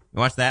 Tim? You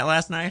watched that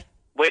last night?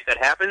 Wait, that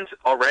happened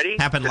already?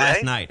 Happened today?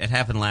 last night. It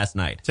happened last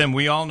night. Tim,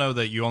 we all know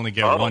that you only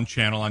get one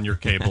channel on your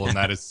cable, and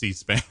that is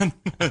C-SPAN.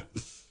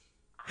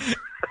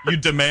 You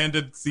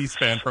demanded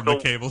C-SPAN from the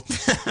cable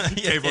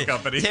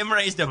company. Tim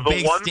raised a the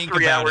big one stink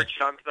 3-hour about it.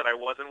 chunk that I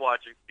wasn't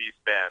watching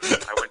C-SPAN,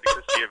 I went to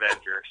go see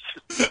Avengers.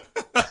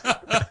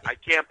 I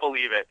can't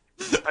believe it.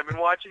 I've been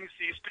watching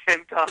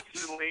C-SPAN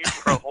constantly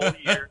for a whole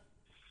year,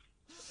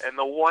 and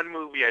the one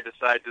movie I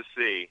decide to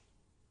see.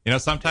 You know,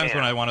 sometimes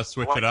when I want to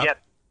switch it up,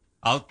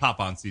 I'll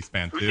pop on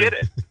C-SPAN too. Who did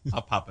it?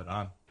 I'll pop it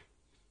on.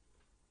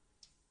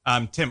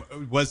 Tim,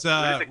 was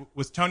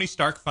Tony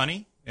Stark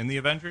funny in the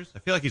Avengers? I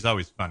feel like he's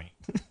always funny.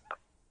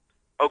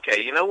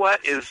 Okay, you know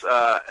what is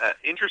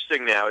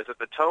interesting now is that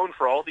the tone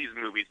for all these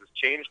movies has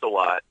changed a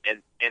lot,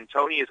 and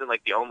Tony isn't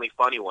like the only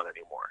funny one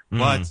anymore.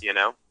 What? You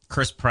know?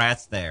 Chris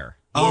Pratt's there.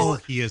 Oh,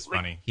 he is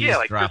funny. He's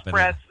like Chris dropping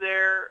Pratt's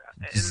there.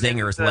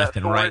 zingers left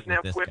and Thor right is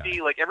now with this quippy.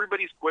 guy. Like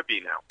everybody's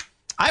quippy now.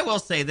 I will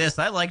say this.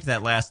 I liked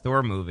that last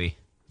Thor movie.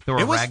 Thor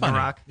It was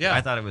Ragnarok. funny. Yeah.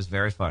 I thought it was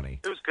very funny.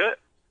 It was good.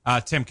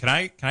 Tim, can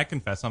I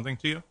confess something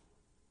to you?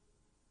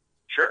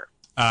 Sure.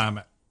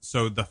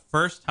 So the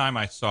first time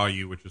I saw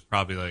you, which was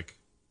probably like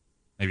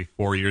maybe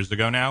 4 years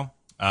ago now,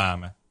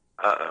 at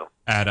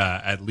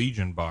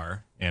Legion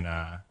Bar in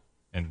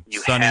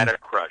You sunny, had a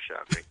crush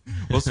on me.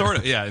 well, sort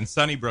of, yeah, in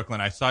sunny Brooklyn.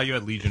 I saw you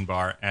at Legion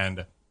Bar,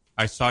 and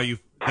I saw you.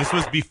 This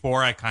was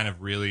before I kind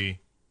of really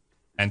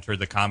entered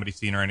the comedy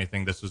scene or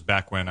anything. This was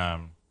back when I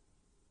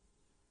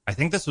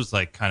think this was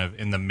like kind of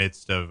in the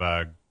midst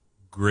of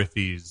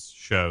Griffey's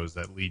shows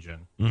at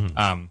Legion.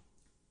 Mm-hmm.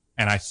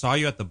 And I saw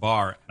you at the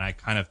bar, and I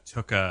kind of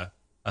took a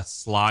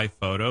sly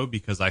photo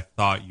because I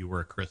thought you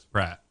were Chris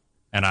Pratt.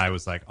 And I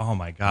was like, oh,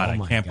 my God, I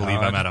can't believe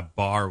I'm at a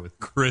bar with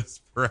Chris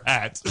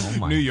Pratt.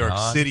 Oh New York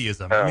God. City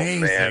is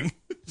amazing.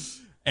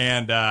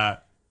 And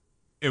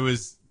it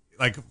was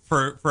like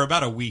for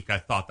about a week, I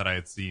thought that I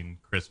had seen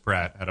Chris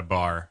Pratt at a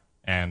bar.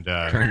 And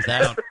Turns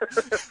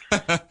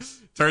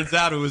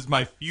out it was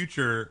my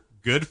future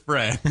good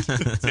friend,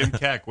 Tim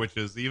Keck, which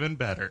is even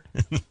better.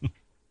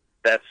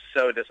 That's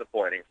so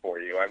disappointing for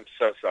you. I'm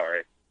so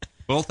sorry.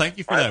 Well, thank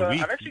you for that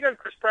week. I've actually gotten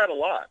Chris Pratt a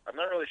lot. I'm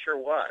not really sure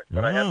why,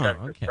 but I have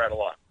gotten Chris Pratt a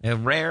lot. A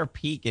rare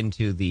peek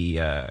into the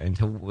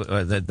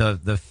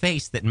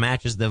face that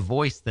matches the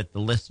voice that the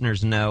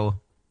listeners know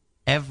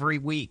every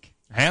week.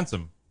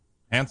 Handsome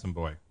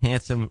boy.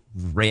 Handsome,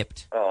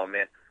 ripped. Oh,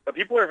 man. But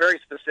people are very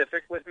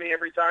specific with me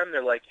every time.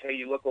 They're like, hey,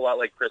 you look a lot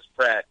like Chris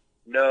Pratt.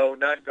 No,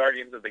 not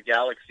Guardians of the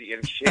Galaxy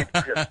in shape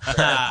Chris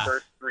Pratt.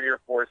 First 3 or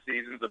 4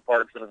 seasons of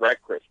Parks and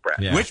Rec Chris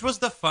Pratt. Yeah. Which was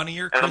the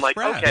funnier Chris and I'm like,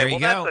 Pratt? okay, well,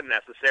 that's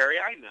unnecessary.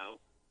 I know.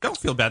 Don't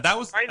feel bad.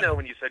 I know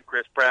when you said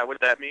Chris Pratt what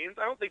that means.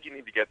 I don't think you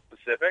need to get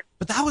specific.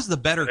 But that was the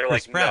better They're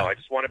Chris like, Pratt. No, I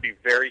just want to be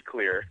very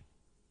clear.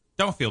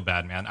 Don't feel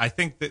bad, man. I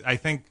think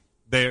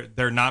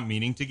they're not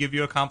meaning to give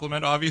you a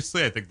compliment.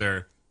 Obviously, I think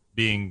they're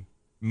being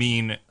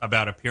mean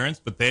about appearance,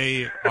 but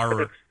they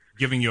are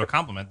giving you a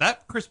compliment.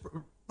 That Chris,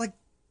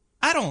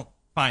 I don't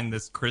find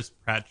this Chris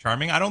Pratt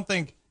charming. I don't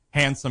think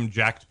handsome,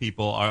 jacked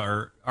people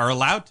are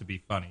allowed to be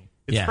funny.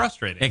 It's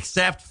frustrating.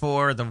 Except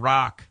for The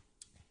Rock.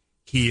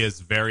 He is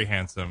very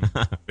handsome,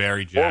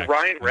 very jacked. Or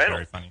Ryan Reynolds.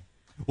 Very funny.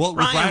 Well,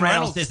 Ryan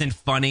Reynolds isn't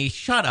funny.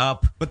 Shut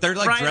up. But they're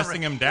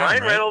dressing him down.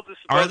 Ryan right? Reynolds is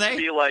supposed to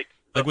be like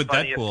with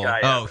Deadpool.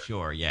 Guy oh,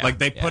 sure, yeah. Like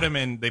they put him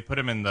in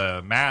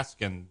the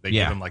mask and they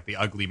give him like the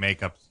ugly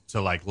makeup to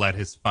like let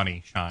his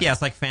funny shine. Yeah,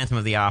 it's like Phantom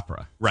of the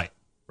Opera. Right.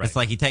 It's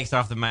like he takes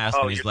off the mask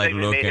and he's like,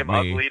 you're look saying at they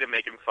made me. him ugly to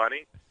make him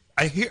funny?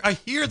 I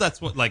hear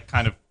that's what like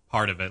kind of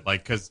part of it,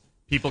 like because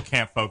people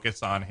can't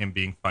focus on him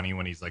being funny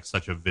when he's like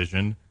such a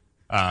vision.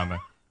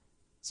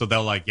 So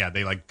they'll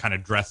they kind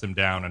of dress him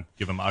down and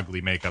give him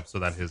ugly makeup so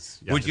that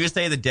his. Would you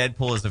say that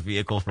Deadpool is a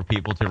vehicle for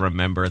people to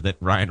remember that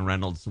Ryan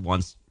Reynolds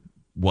once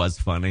was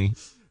funny?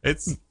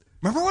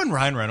 Remember when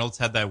Ryan Reynolds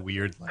had that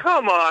weird?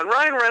 Come on,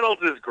 Ryan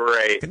Reynolds is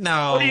great.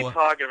 No, what are you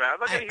talking about? I'm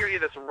not going to hear you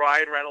this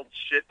Ryan Reynolds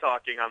shit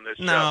talking on this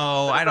show.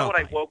 No, I don't. What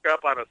I woke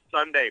up on a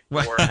Sunday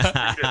for.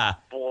 Just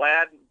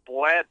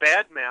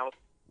bad mouth.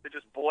 To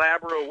just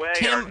blabber away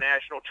our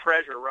national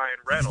treasure, Ryan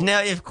Reynolds.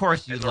 No, of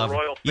course you love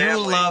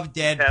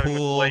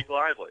Deadpool.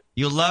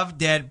 You love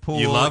Deadpool.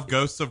 You love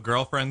Ghosts of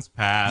Girlfriends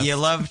Past. You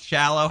love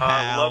Shallow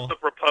Hal. Love The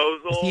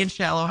Proposal. Was he in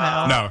Shallow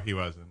Hal? No, he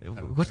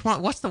wasn't. Which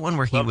one? What's the one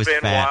where he love was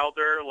Van fat?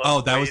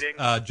 Wilder. That Waiting.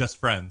 was Just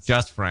Friends.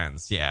 Just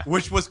Friends, yeah.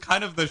 Which was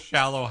kind of the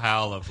Shallow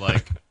Hal of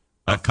like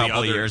a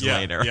couple years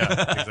later.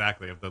 Yeah,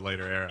 exactly, of the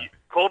later era.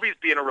 Colby's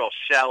being a real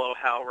shallow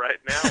Hal right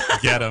now.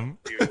 Get him.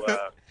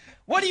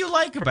 What do you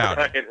like about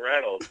Ryan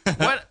Reynolds?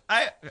 What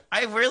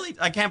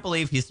I can't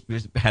believe he's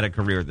had a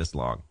career this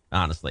long.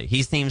 Honestly,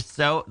 he seems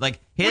so like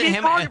what are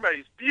you talking about?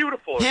 He's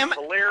beautiful. He's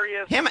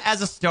hilarious. Him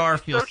as a star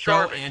feels so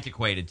charming.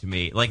 antiquated to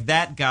me. Like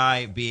that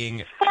guy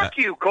being. Fuck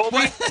you,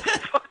 Colby.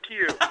 Fuck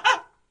you.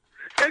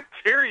 How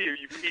dare you,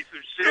 you piece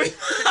of shit?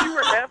 If you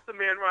were half the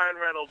man Ryan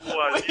Reynolds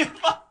was.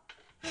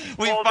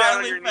 We fall down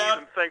on your knees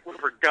and thank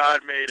whatever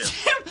God made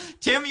him.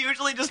 Tim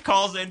usually just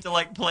calls in to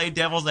like play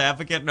devil's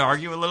advocate and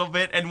argue a little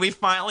bit, and we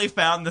finally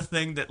found the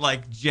thing that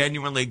like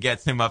genuinely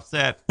gets him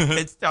upset.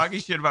 It's talking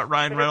shit about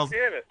Ryan Reynolds.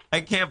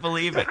 I can't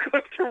believe it.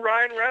 Look to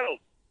Ryan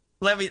Reynolds.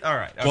 All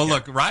right. Okay. Well,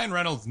 look, Ryan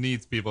Reynolds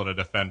needs people to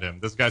defend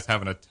him. This guy's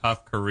having a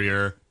tough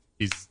career.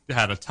 He's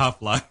had a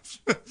tough life.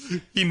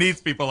 He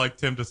needs people like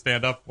Tim to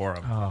stand up for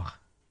him. Oh.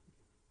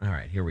 All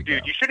right, here we go.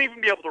 Dude, you shouldn't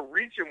even be able to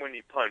reach him when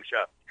you punch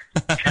up.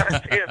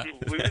 Goddamn, you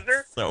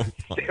loser. So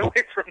stay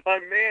away from my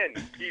man,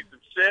 you piece of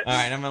shit. All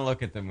right, I'm going to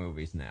look at the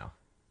movies now.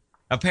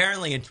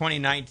 Apparently, in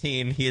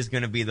 2019, he is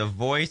going to be the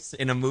voice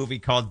in a movie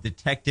called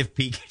Detective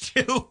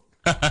Pikachu.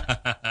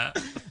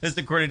 This is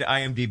according to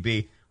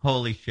IMDb.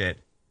 Holy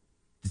shit.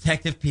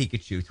 Detective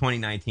Pikachu,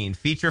 2019.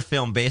 Feature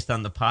film based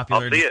on the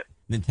popular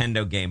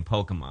Nintendo game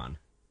Pokemon.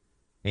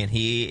 And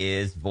he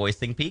is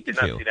voicing Pikachu. Did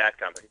not see that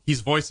coming.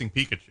 He's voicing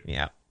Pikachu.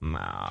 Yeah.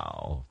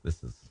 Wow.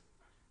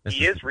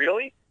 He is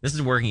really? This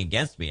is working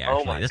against me,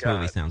 actually. Oh my this God.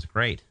 movie sounds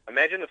great.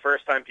 Imagine the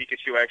first time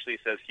Pikachu actually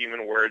says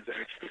human words and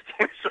it's the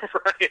voice of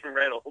Ryan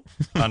Reynolds.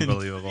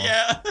 Unbelievable.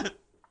 Yeah.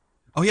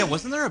 Oh, yeah.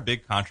 Wasn't there a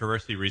big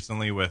controversy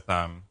recently with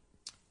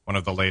one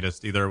of the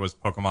latest, either it was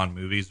Pokemon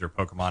movies or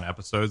Pokemon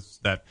episodes,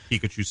 that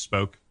Pikachu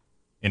spoke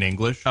in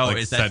English? Oh,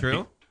 is that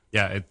true?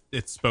 Yeah,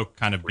 it spoke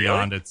kind of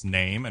beyond its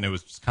name, and it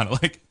was just kind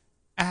of like,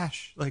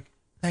 Ash, like,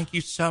 thank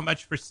you so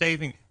much for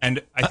saving.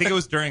 And I think it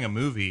was during a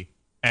movie,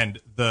 and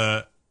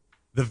the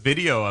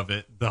video of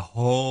it, the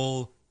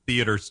whole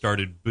theater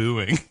started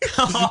booing.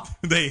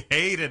 They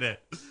hated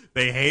it.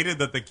 They hated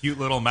that the cute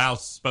little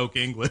mouse spoke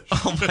English.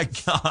 Oh my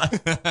God.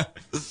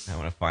 I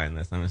want to find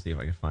this. I'm going to see if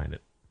I can find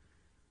it.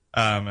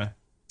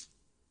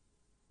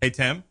 Hey,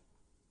 Tim?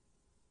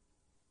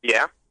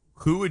 Yeah?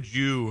 Who would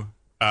you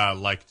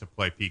like to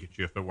play Pikachu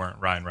if it weren't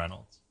Ryan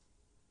Reynolds?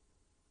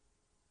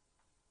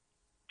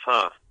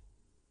 Huh.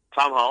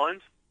 Tom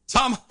Holland?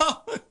 Tom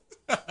Holland!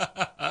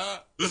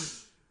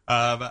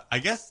 I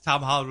guess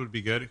Tom Holland would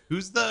be good.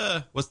 What's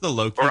the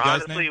Loki or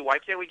guy's honestly, name? why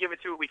can't we give it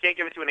to? We can't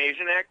give it to an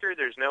Asian actor.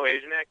 There's no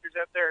Asian actors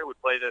out there who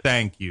would play this.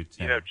 Thank you,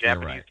 Tim.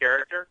 Japanese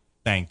character.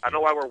 Thank you. I don't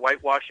know why we're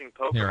whitewashing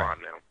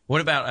Pokemon now. What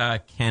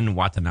about Ken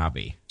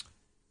Watanabe?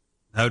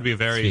 That would be a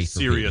very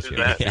serious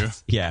Pikachu.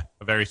 Yes. Yeah.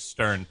 A very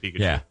stern Pikachu.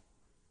 Yeah.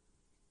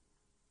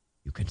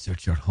 You can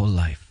search your whole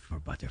life for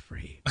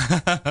Butterfree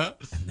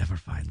and never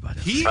find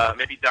Butterfree.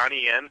 Maybe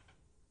Donnie Yen.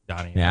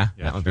 Donnie. Yeah,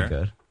 that would be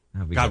good.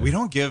 God, we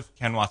don't give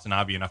Ken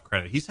Watanabe enough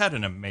credit. He's had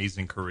an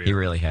amazing career. He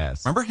really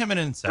has. Remember him in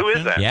Inception? Who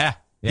is that? Yeah.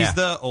 He's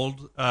the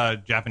old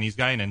Japanese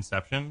guy in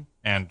Inception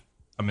and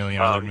a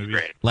million other movies.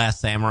 Great. Last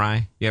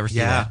Samurai. You ever see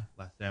that?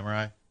 Last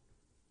Samurai.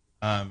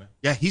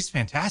 Yeah, he's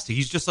fantastic.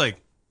 He's just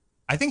like,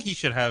 I think he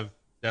should have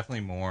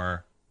definitely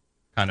more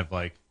kind of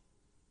like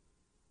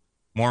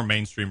more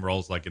mainstream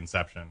roles like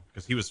Inception,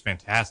 because he was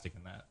fantastic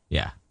in that.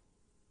 Yeah.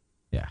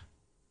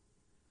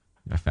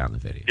 I found the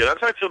video. Yeah, that's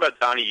how I feel about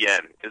Donnie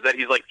Yen, is that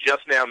he's like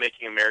just now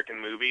making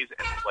American movies,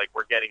 and like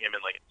we're getting him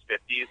in like his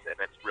 50s, and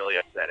it's really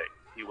upsetting.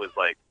 He was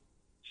like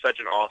such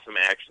an awesome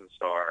action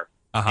star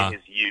in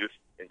his youth,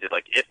 and did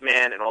like Ip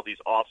Man and all these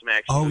awesome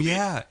action movies.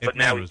 Yeah, but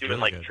now he's doing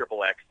like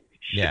Triple X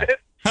Yeah. shit.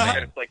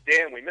 And it's like,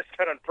 damn, we missed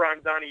out on prime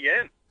Donnie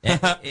Yen.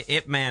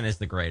 Ip Man is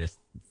the greatest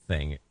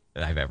thing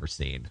that I've ever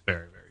seen.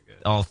 Very, very good.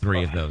 All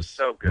three of those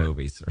so good.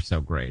 movies are so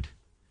great.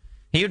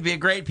 He would be a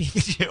great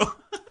Pikachu.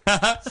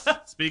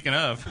 Speaking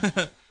of,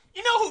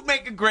 you know who'd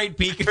make a great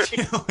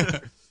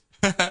Pikachu?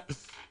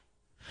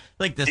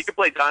 Like this. He could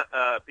play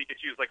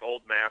Pikachu's like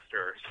old master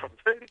or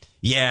something.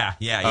 Yeah.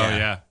 Oh,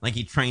 yeah. Like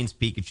he trains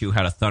Pikachu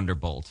how to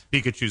thunderbolt.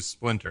 Pikachu's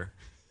Splinter.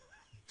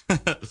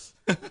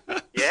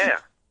 Yeah.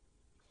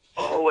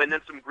 Oh, and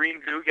then some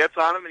green goo gets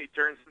on him, and he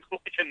turns into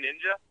like a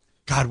ninja.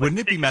 God, wouldn't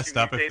it be messed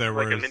up if there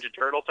like was a Ninja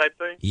Turtle type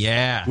thing?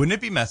 Yeah. Wouldn't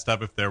it be messed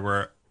up if there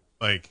were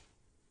like,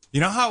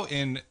 you know how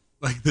in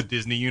like the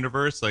Disney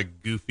universe,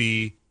 like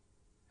Goofy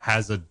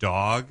has a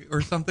dog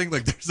or something?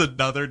 Like there's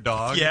another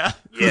dog. Yeah.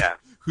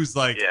 Who's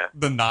like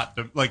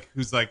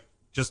who's like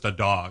just a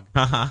dog.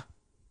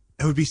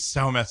 It would be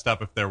so messed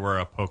up if there were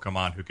a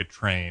Pokemon who could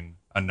train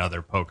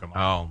another Pokemon.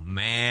 Oh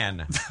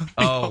man.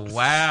 Oh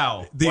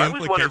wow. I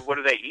always wondered, what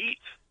do they eat?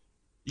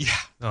 Yeah.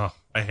 Oh,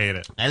 I hate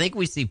it. I think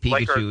we see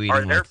Pikachu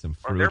eating like some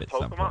fruit at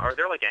some point. Are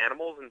there like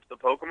animals in the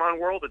Pokemon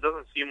world? It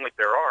doesn't seem like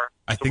there are.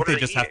 I think they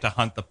just have to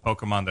hunt the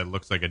Pokemon that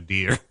looks like a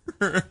deer,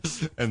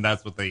 and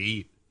that's what they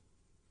eat.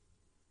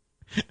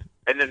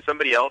 And then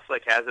somebody else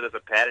like has it as a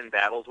pet and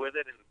battles with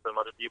it, and some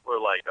other people are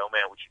like, "Oh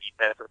man, we should eat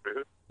that for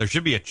food." There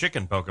should be a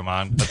chicken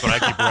Pokemon. That's what I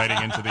keep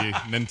writing into the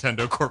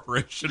Nintendo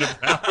Corporation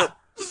about.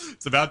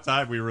 It's about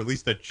time we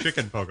released a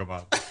chicken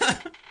Pokemon.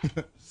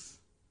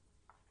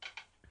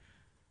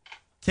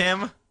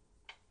 Tim?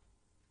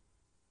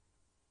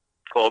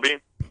 Colby?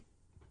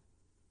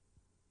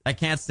 I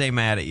can't stay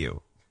mad at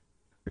you.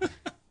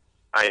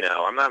 I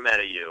know. I'm not mad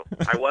at you.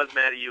 I was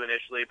mad at you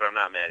initially, but I'm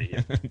not mad at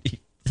you.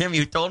 Tim,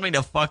 you told me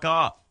to fuck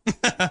off.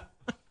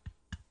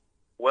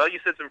 Well, you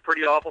said some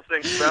pretty awful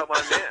things about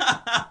my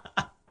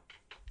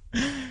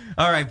man.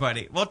 All right,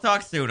 buddy. We'll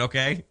talk soon,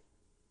 okay?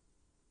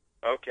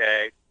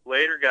 Okay.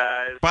 Later,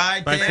 guys.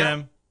 Bye,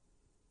 Tim.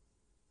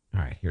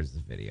 All right, here's the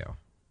video.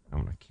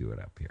 I'm going to cue it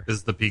up here. This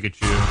is the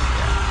Pikachu. Yeah. All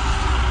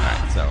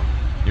right, so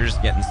you're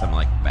just getting some,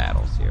 like,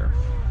 battles here.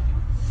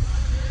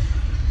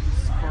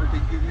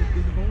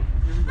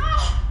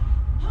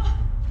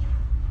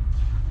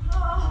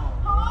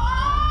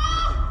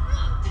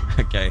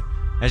 Okay,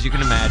 as you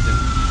can imagine.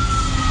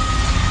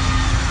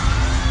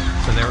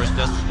 So there was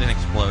just an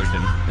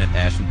explosion that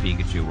Ash and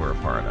Pikachu were a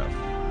part of.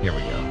 Here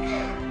we go.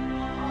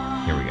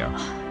 Here we go.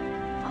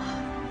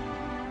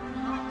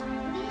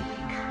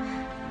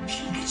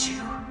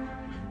 Pikachu,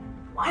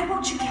 why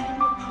won't you get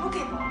more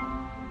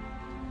Pokemon?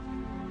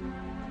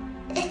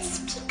 It's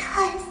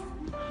because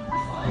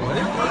What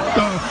the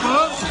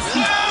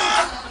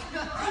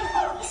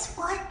I always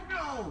want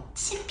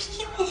to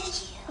be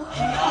with you.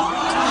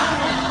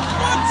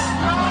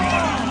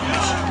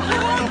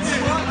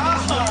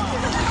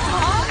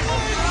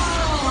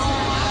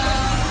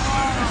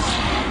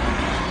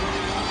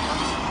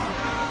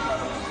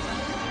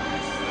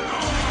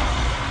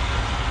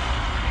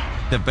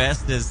 The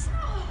best is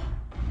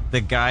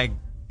the guy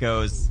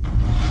goes,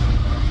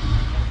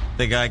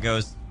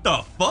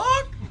 the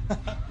fuck?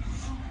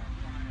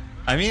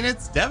 I mean,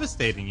 it's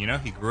devastating. You know,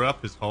 he grew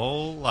up his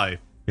whole life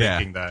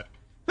thinking that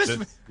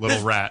this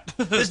little rat.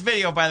 This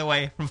video, by the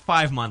way, from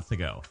 5 months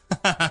ago.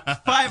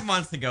 5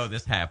 months ago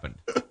this happened.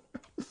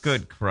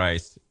 Good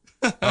Christ.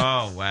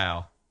 Oh,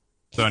 wow.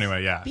 So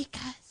anyway, yeah.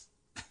 Because.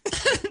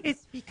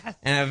 It's because.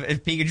 And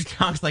if Pikachu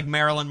talks like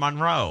Marilyn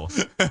Monroe.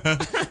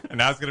 And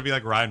now it's going to be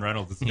like Ryan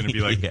Reynolds. It's going to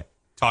be like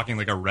talking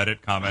like a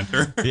Reddit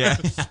commenter. Yeah.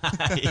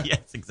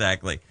 Yes,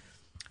 exactly.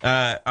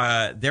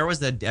 There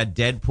was a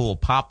Deadpool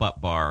pop-up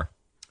bar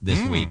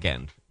this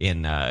weekend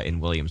in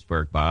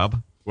Williamsburg,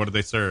 Bob. What did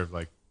they serve?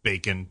 Like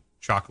bacon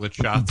chocolate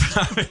shots?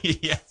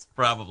 Yes,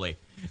 probably.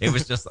 It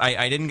was just,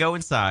 I didn't go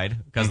inside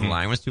because the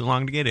line was too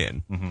long to get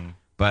in. Mm-hmm.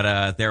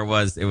 But it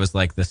was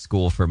like the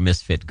School for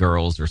Misfit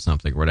Girls or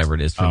something, whatever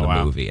it is from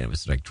the movie. And it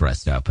was like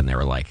dressed up, and there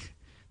were like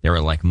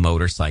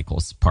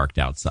motorcycles parked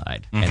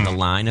outside. And the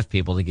line of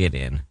people to get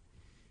in,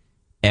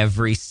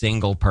 every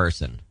single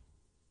person,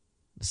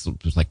 this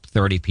was like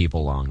 30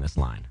 people long, this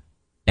line.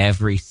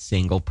 Every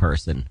single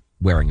person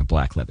wearing a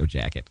black leather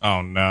jacket.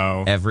 Oh,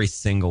 no. Every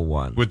single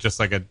one. With just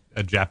like a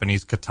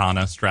Japanese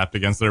katana strapped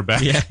against their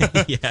back. Yeah,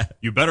 yeah.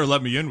 You better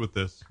let me in with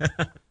this.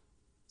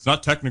 It's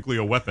not technically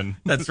a weapon.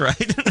 That's right.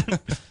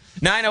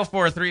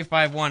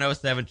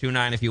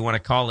 904-351-0729 if you want to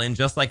call in,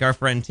 just like our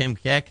friend Tim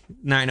Keck.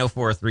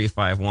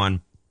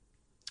 904-351-0729.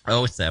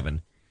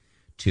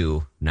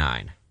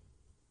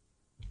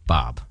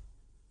 Bob.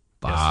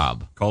 Yes.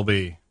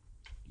 Colby.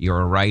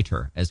 You're a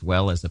writer as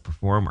well as a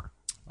performer.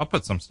 I'll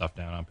put some stuff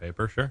down on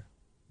paper, sure.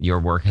 Your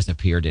work has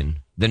appeared in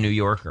The New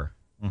Yorker,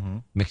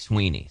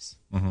 McSweeney's.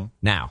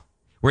 Now,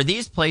 were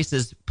these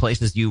places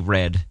you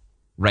read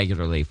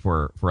regularly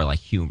for like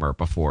humor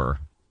before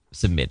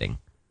submitting?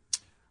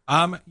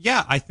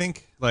 Yeah, I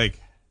think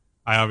like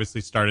I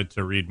obviously started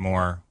to read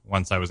more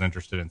once I was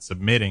interested in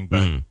submitting,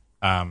 but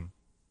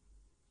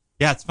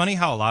yeah, it's funny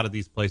how a lot of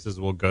these places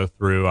will go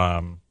through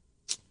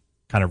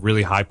kind of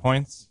really high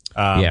points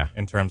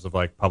in terms of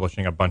like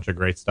publishing a bunch of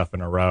great stuff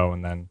in a row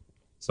and then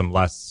some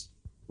less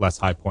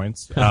high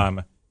points.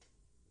 And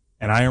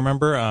I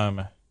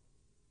remember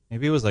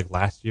maybe it was like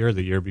last year or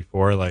the year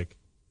before, like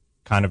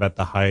kind of at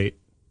the height,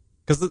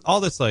 because all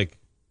this like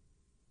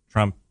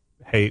Trump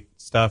hate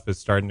stuff is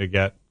starting to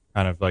get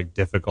kind of like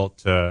difficult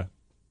to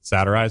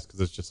satirize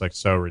because it's just like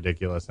so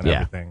ridiculous, and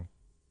everything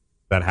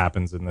that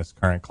happens in this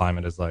current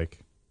climate is like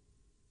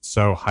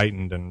so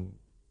heightened and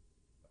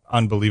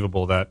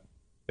unbelievable that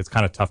it's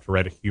kind of tough to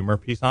write a humor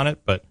piece on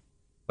it. But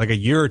like a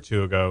year or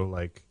two ago,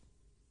 like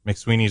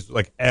McSweeney's,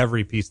 like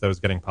every piece that was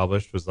getting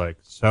published was like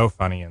so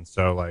funny and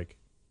so like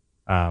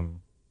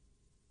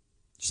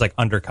just like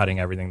undercutting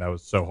everything that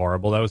was so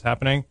horrible that was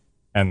happening.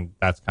 And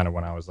that's kind of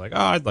when I was like,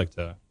 oh, I'd like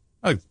to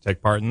take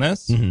part in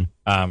this.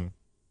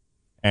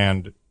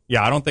 And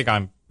yeah, I don't think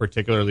I'm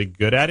particularly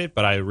good at it,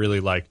 but I really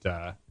liked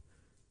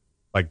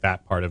like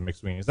that part of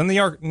McSweeney's. And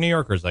the New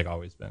Yorker's like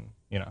always been,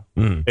 you know,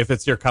 if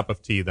it's your cup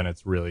of tea, then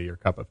it's really your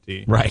cup of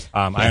tea. Right.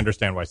 I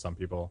understand why some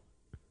people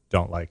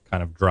don't like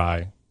kind of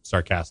dry,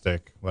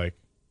 sarcastic, like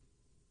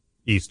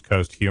East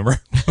Coast humor.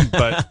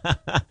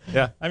 But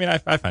yeah, I mean, I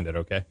find it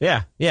okay.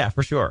 Yeah,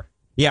 for sure.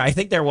 Yeah, I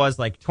think there was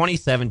like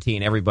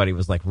 2017, everybody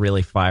was like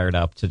really fired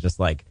up to just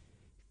like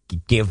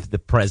give the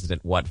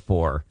president what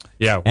for.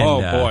 Yeah,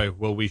 whoa, boy,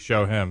 will we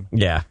show him.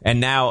 Yeah, and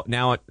now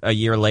a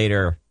year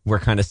later, we're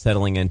kind of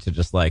settling into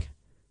just like,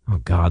 oh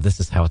God,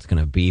 this is how it's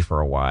going to be for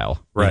a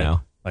while. Right, you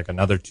know? Like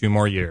another 2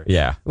 more years.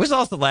 Yeah, it was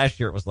also last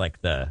year, it was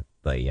like the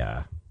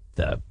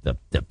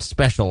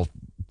special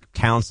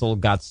counsel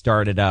got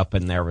started up,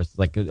 and there was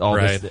like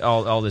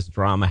all this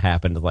drama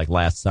happened like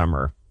last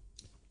summer.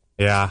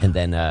 Yeah, and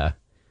then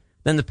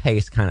the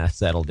pace kind of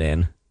settled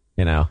in,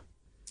 you know.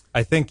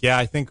 I think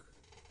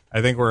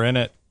we're in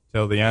it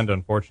till the end,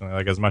 unfortunately.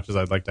 Like, as much as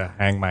I'd like to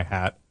hang my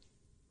hat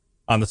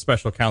on the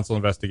special counsel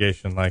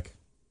investigation, like,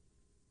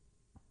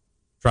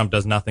 Trump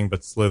does nothing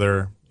but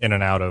slither in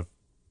and out of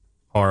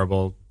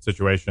horrible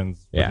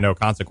situations with no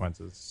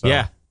consequences. So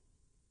yeah.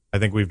 I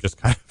think we've just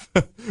kind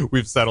of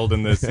we've settled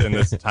in this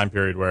time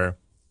period where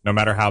no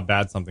matter how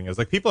bad something is,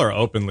 like, people are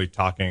openly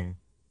talking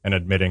and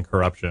admitting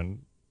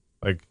corruption.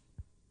 Like,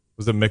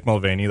 was it Mick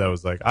Mulvaney that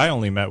was like, I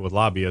only met with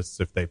lobbyists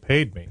if they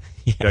paid me?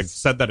 Yes. He like,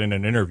 said that in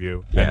an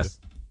interview. And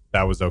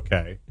that was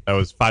okay. That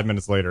was 5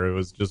 minutes later. It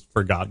was just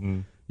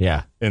forgotten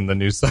in the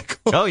news cycle.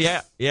 Oh,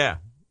 yeah. Yeah.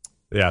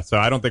 Yeah. So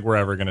I don't think we're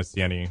ever going to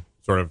see any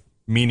sort of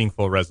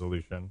meaningful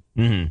resolution.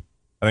 Mm-hmm.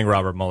 I think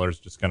Robert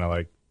Mueller's just going to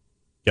like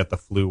get the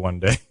flu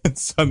one day and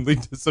suddenly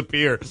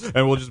disappear.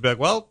 And we'll just be like,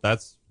 well,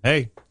 that's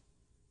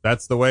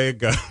the way it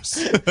goes.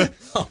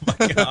 Oh,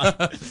 my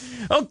God.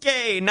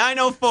 Okay,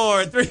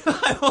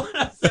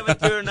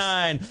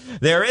 904-351-0729.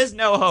 There is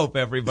no hope,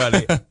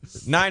 everybody.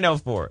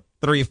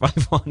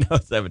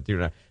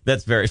 904-351-0729.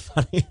 That's very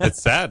funny.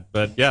 It's sad,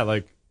 but yeah,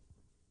 like,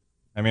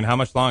 I mean, how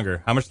much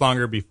longer? How much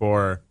longer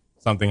before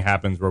something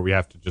happens where we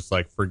have to just,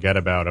 like, forget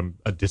about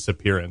a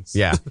disappearance?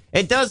 Yeah,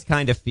 it does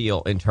kind of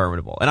feel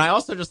interminable. And I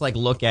also just, like,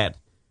 look back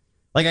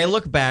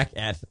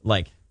at,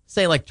 like,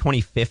 say, like,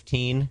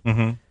 2015,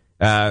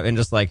 and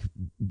just like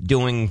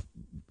doing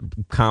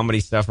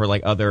comedy stuff or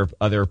like other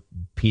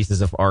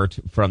pieces of art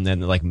from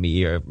then, like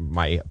me or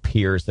my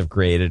peers have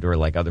created, or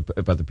like other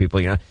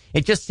people, you know,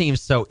 it just seems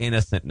so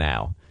innocent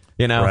now,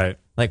 you know, right?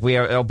 Like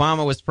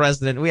Obama was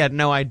president. We had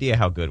no idea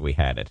how good we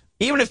had it.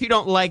 Even if you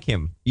don't like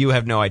him, you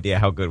have no idea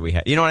how good we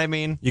had. You know what I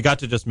mean? You got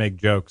to just make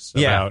jokes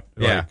about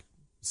like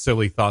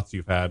silly thoughts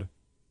you've had.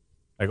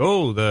 Like,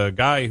 oh, the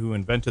guy who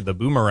invented the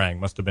boomerang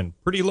must have been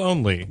pretty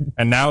lonely.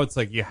 And now it's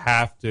like you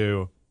have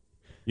to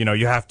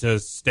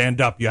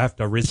stand up. You have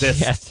to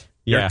resist. Yes.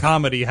 Your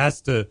comedy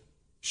has to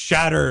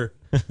shatter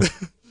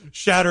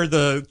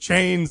the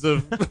chains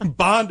of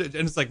bondage.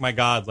 And it's like, my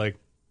God, like,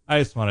 I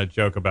just want to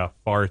joke about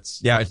farts.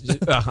 Yeah,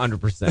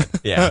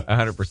 100%. Yeah,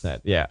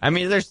 100%. Yeah. I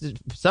mean, there's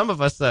some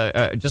of us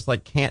just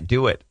like can't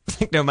do it,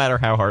 no matter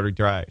how hard we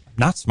try.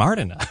 Not smart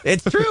enough.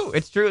 It's true.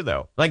 It's true,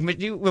 though. Like,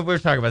 we were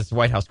talking about this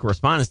White House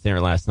Correspondents'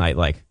 Dinner last night.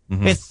 Like,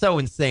 it's so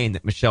insane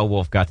that Michelle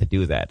Wolf got to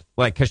do that.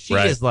 Like, because she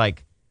is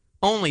like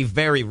only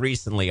very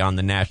recently on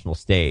the national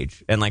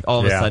stage, and like all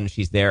of a sudden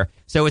she's there.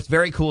 So it's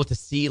very cool to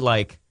see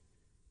like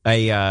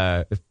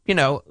a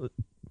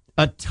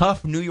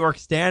tough New York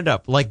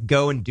stand-up like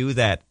go and do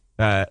that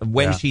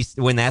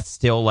when that's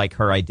still like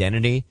her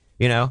identity,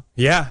 you know?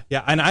 Yeah.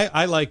 And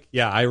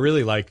I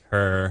really like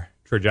her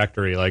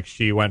trajectory. Like,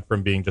 she went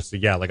from being just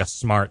like a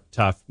smart,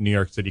 tough New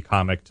York City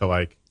comic to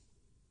like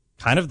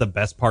kind of the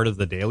best part of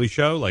the Daily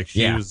Show. Like,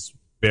 she was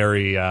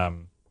very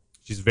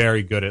she's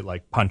very good at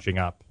like punching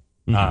up.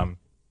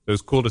 it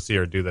was cool to see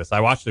her do this. I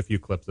watched a few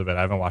clips of it.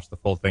 I haven't watched the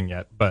full thing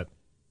yet, but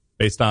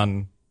based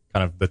on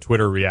kind of the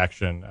Twitter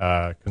reaction,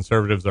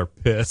 conservatives are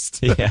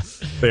pissed. Yeah.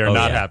 They are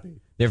not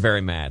happy. They're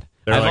very mad.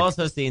 They're I've like-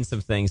 also seen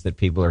some things that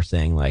people are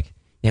saying, like,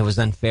 it was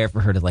unfair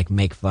for her to, like,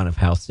 make fun of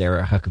how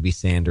Sarah Huckabee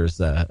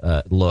Sanders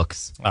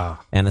looks.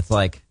 And it's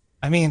like,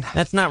 I mean,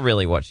 that's not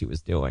really what she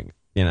was doing,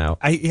 you know?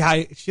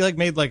 She, like,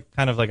 made, like,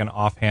 kind of like an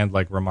offhand,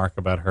 like, remark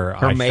about her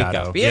eyeshadow.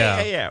 Makeup.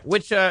 Yeah.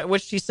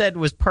 Which she said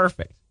was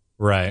perfect.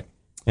 Right.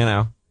 You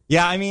know?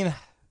 Yeah, I mean,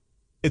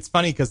 it's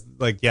funny because,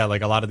 like, yeah,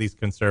 like, a lot of these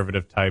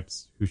conservative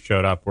types who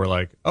showed up were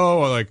like, oh,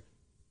 like,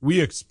 we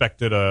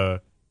expected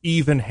a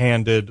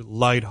even-handed,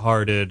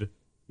 lighthearted,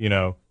 you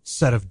know,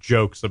 set of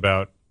jokes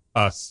about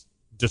us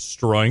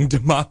destroying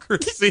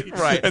democracy.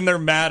 Right. And they're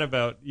mad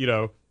about, you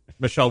know,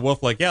 Michelle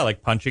Wolf, like, yeah,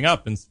 like punching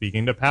up and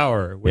speaking to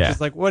power, which is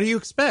like, what do you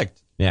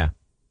expect? Yeah.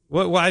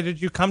 Why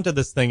did you come to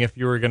this thing if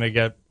you were going to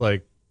get,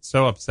 like,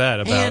 so upset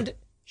about... And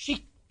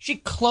she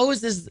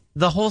closes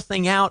the whole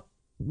thing out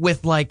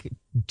with, like,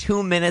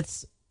 2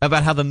 minutes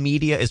about how the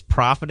media is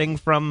profiting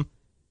from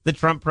the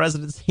Trump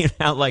presidency. You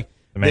know, like,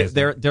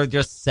 they're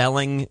just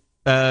selling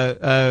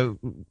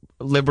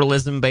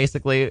liberalism,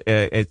 basically,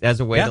 as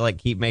a way to, like,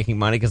 keep making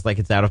money because, like,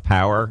 it's out of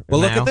power.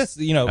 Well, now. look at this.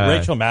 You know,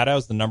 Rachel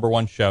Maddow's the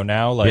 #1 show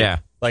now.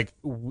 Like,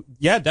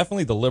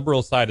 definitely the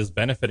liberal side is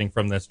benefiting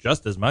from this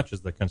just as much as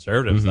the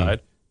conservative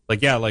side.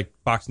 Like, yeah, like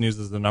Fox News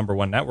is the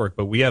 #1 network,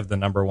 but we have the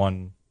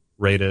 #1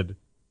 rated,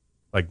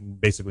 like,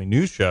 basically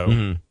news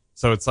show.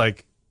 So it's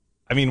like,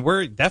 I mean,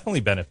 we're definitely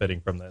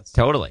benefiting from this.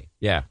 Totally.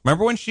 Yeah.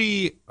 Remember when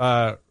she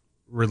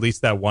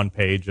released that one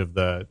page of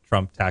the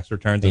Trump tax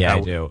returns? Yeah,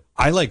 I do.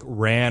 I, like,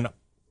 ran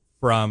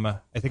from,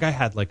 I think I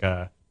had, like,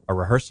 a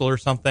rehearsal or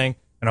something,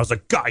 and I was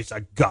like, guys,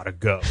 I gotta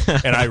go.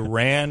 And I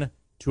ran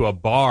to a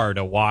bar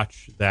to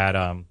watch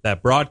that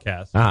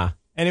broadcast, and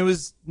it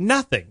was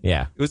nothing.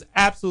 Yeah. It was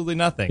absolutely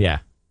nothing. Yeah.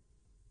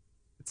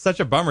 It's such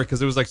a bummer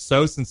because it was, like,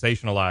 so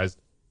sensationalized.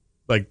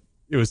 Like,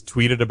 it was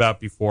tweeted about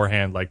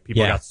beforehand. Like,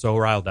 people got so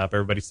riled up.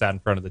 Everybody sat in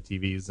front of the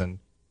TVs, and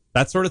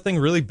that sort of thing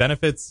really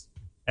benefits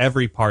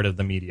every part of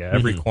the media,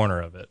 every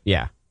corner of it.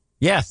 Yeah.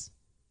 Yes.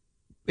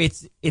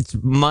 It's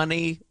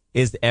money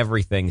is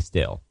everything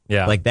still.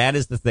 Yeah. Like, that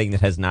is the thing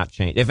that has not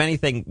changed. If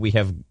anything, we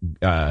have,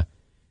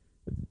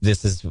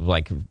 this has,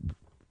 like,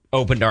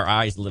 opened our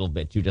eyes a little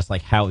bit to just,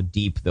 like, how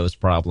deep those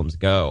problems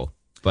go.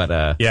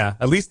 But, yeah,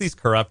 at least these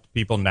corrupt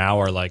people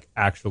now are, like,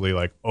 actually,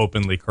 like,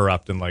 openly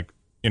corrupt and, like,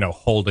 you know,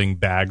 holding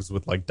bags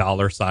with, like,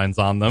 dollar signs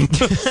on them.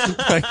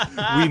 Like,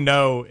 we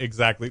know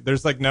exactly.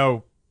 There's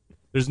no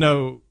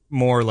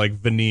more, like,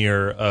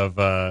 veneer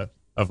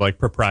of like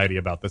propriety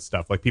about this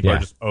stuff. Like, people are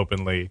just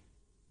openly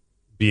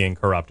being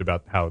corrupt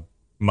about how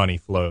money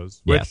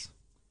flows. Which,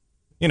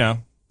 you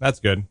know, that's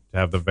good to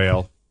have the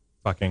veil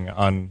fucking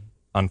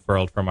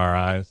unfurled from our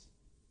eyes.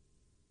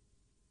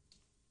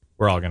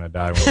 We're all gonna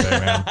die one day,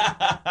 man,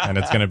 and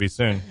it's gonna be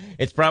soon.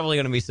 It's probably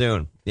gonna be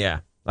soon. Yeah,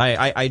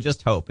 I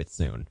just hope it's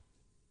soon.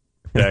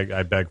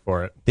 I beg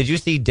for it. Did you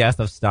see Death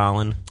of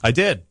Stalin? I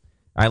did.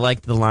 I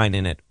liked the line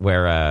in it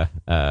where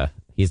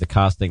he's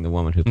accosting the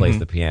woman who plays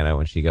the piano,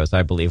 and she goes,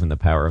 "I believe in the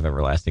power of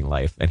everlasting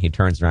life." And he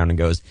turns around and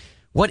goes,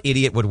 "What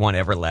idiot would want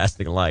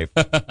everlasting life?"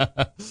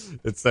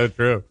 It's so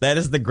true. That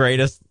is the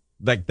greatest.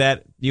 Like,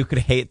 that, you could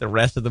hate the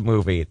rest of the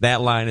movie. That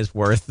line is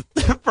worth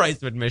the price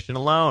of admission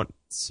alone.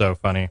 So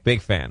funny.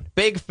 Big fan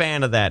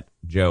of that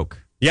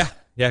joke. Yeah,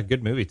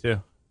 good movie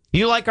too.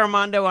 You like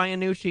Armando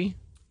Iannucci?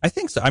 I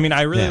think so. I mean,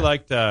 I really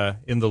liked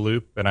In the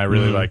Loop, and I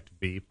really liked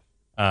Veep.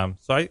 So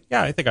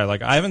I think I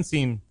like. I haven't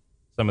seen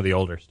some of the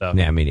older stuff.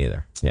 Yeah, me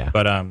neither. Yeah,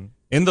 but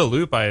In the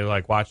Loop, I,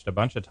 like, watched a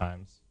bunch of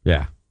times.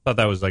 Yeah, thought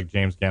that was, like,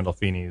 James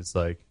Gandolfini's,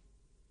 like,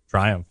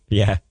 triumph.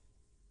 Yeah.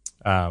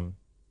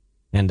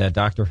 And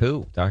Doctor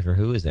Who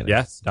is in it.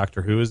 Yes,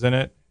 Doctor Who is in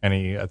it, and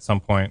he at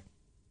some point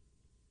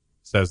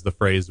says the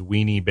phrase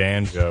 "weenie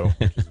banjo,"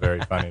 which is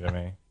very funny to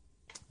me.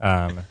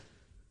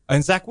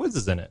 And Zach Woods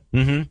is in it.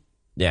 Mm-hmm.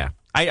 Yeah.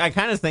 I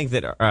kind of think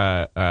that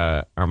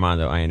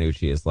Armando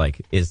Iannucci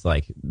is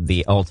like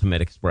the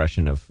ultimate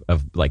expression of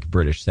like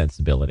British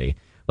sensibility.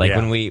 Like,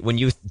 when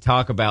you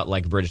talk about,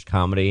 like, British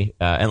comedy,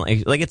 and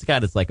like it's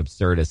got its, like,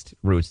 absurdist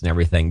roots and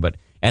everything, but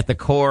at the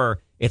core,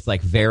 it's,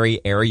 like, very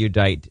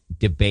erudite,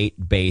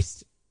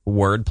 debate-based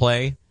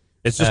wordplay.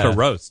 It's just a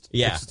roast.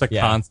 Yeah, it's just a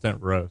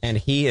constant roast. And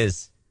he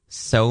is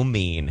so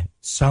mean.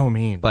 So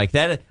mean. Like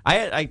that.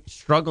 I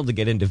struggled to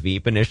get into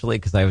Veep initially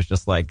because I was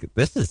just like,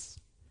 this is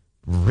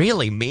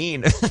really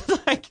mean.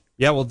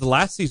 Yeah, well, the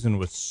last season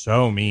was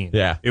so mean.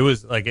 Yeah. It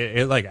was like,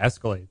 it like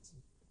escalates.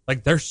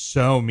 Like, they're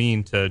so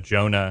mean to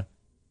Jonah.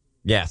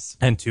 Yes.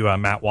 And to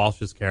Matt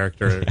Walsh's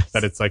character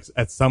that it's, like,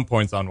 at some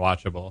points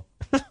unwatchable.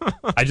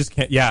 I just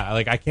can't. Yeah,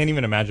 like, I can't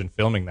even imagine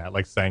filming that.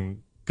 Like,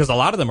 saying, because a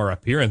lot of them are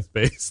appearance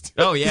based.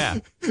 Oh yeah.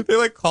 They,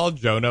 like, call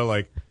Jonah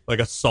like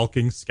a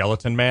sulking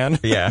skeleton man.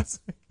 Yeah.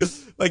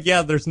 Like,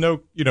 yeah, there's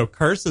no, you know,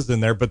 curses in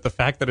there, but the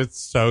fact that it's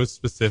so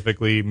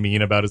specifically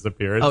mean about his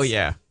appearance. Oh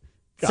yeah.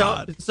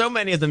 God. So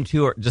many of them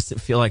too are just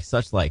feel like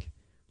such like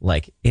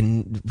like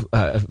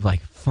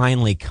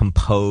finely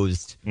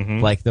composed,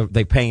 like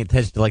they paying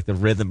attention to like the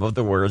rhythm of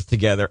the words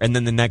together, and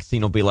then the next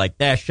scene will be like,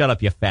 shut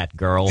up, you fat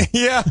girl.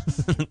 Yeah.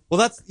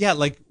 Well,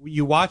 like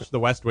you watch The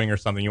West Wing or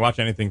something, you watch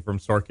anything from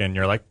Sorkin,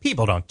 you're like,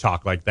 people don't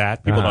talk like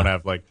that. People don't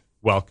have like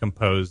well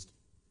composed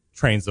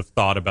trains of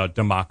thought about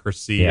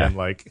democracy and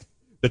like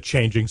the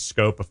changing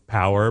scope of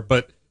power.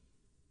 But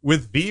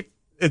with Veep,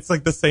 it's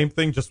like the same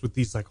thing, just with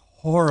these like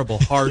horrible,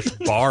 harsh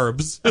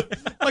barbs.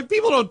 Like,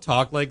 people don't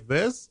talk like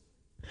this.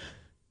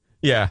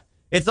 Yeah.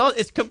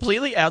 It's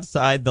completely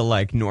outside the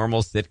like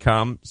normal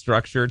sitcom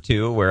structure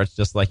too, where it's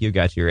just like you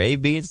got your A,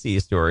 B, and C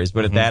stories,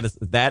 but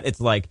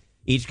it's like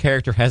each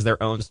character has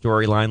their own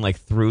storyline like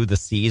through the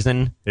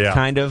season,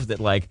 kind of, that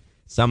like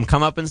some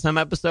come up in some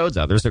episodes,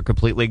 others are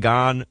completely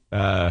gone.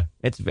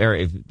 It's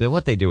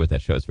what they do with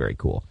that show is very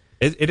cool.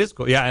 It is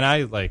cool. Yeah,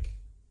 and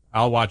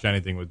I'll watch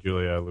anything with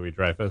Julia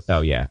Louis-Dreyfus.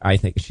 Oh yeah, I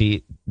think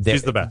she's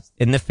the best.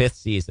 In the 5th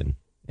season,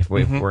 if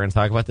we're going to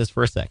talk about this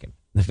for a second,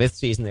 the 5th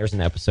season, there's an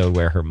episode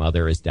where her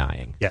mother is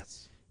dying.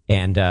 Yes.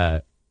 And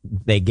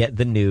they get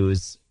the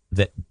news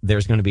that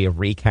there's going to be a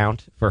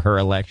recount for her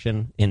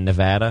election in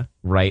Nevada,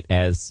 right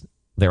as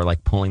they're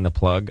like pulling the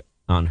plug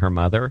on her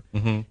mother.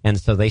 And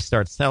so they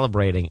start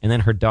celebrating, and then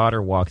her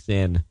daughter walks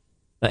in,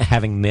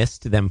 having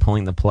missed them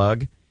pulling the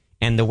plug,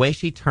 and the way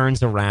she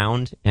turns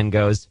around and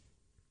goes,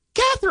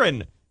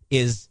 "Catherine,"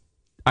 is,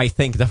 I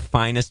think, the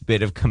finest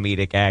bit of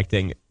comedic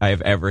acting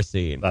I've ever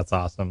seen. That's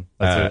awesome.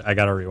 I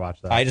got to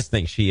rewatch that. I just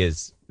think she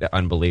is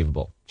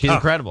unbelievable. She's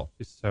incredible.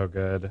 She's so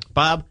good.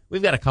 Bob,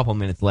 we've got a couple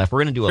minutes left.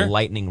 We're going to do a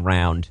lightning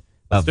round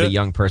of the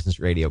Young Person's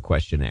Radio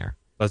questionnaire.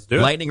 Let's do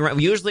it. Lightning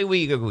round. Usually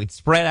we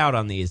spread out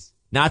on these.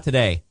 Not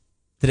today.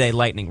 Today,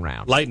 lightning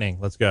round. Lightning.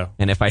 Let's go.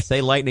 And if I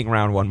say lightning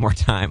round one more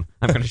time,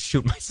 I'm going to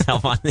shoot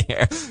myself on the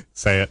air.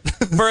 Say it.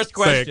 First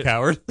question. Say it,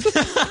 coward.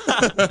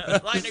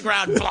 Lightning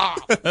round. Blah.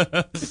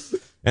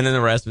 And then the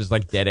rest was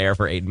like dead air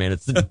for 8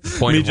 minutes.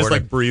 Me just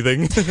like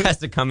breathing. Has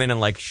to come in and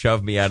like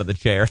shove me out of the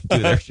chair and do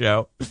their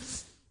show.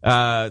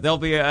 They'll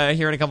be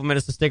here in a couple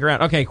minutes to stick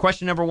around. Okay,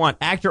 question number 1.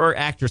 Actor or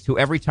actress who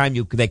every time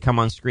they come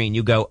on screen,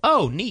 you go,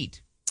 "Oh,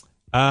 neat."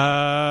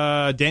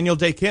 Daniel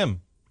Day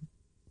Kim.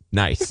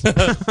 Nice.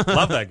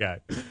 Love that guy.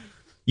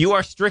 You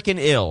are stricken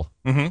ill.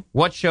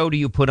 What show do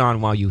you put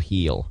on while you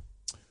heal?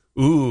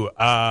 Ooh,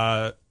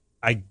 I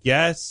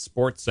guess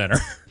Sports Center.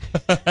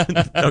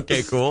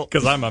 Okay, cool.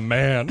 Because I'm a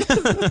man.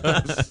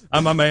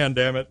 I'm a man,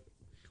 damn it.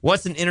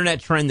 What's an internet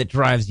trend that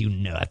drives you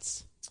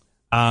nuts?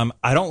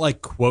 I don't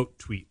like quote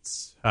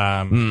tweets.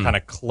 Kind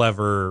of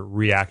clever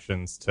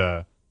reactions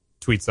to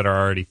tweets that are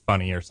already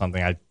funny or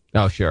something.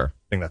 Sure.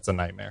 I think that's a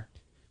nightmare.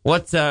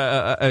 What's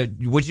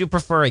would you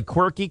prefer a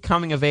quirky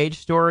coming of age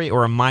story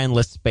or a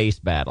mindless space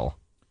battle?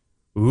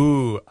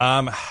 Ooh,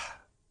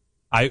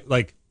 I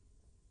like,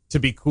 to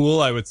be cool,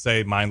 I would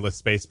say mindless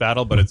space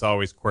battle, but it's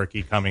always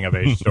quirky coming of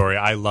age story.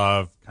 I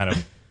love kind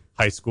of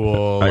high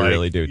school. I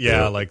really do too.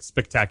 Yeah, like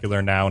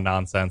Spectacular Now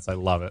nonsense. I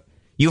love it.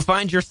 You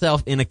find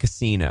yourself in a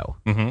casino.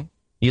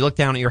 You look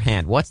down at your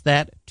hand. What's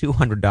that?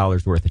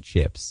 $200 worth of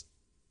chips.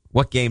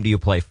 What game do you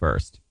play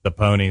first? The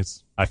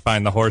ponies. I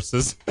find the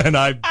horses, and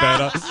I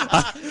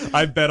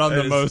bet on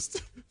the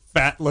most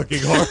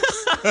fat-looking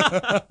horse.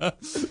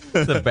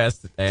 The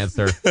best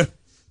answer.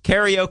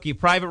 Karaoke,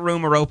 private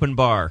room or open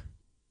bar?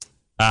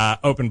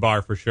 Open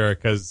bar for sure,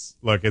 because,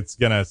 look, it's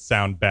going to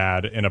sound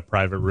bad in a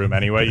private room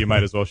anyway. You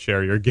might as well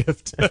share your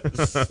gift.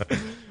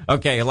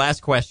 Okay,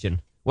 last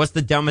question. What's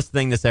the dumbest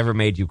thing that's ever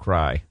made you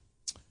cry?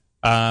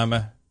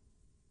 Dumbest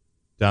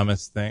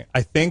thing?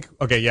 I think,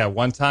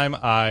 one time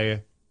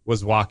I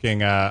was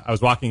walking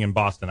in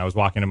Boston. I was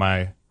walking to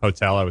my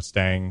hotel. I was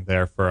staying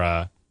there for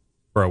a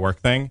work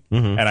thing,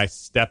 and I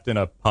stepped in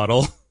a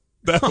puddle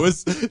that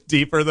was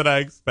deeper than I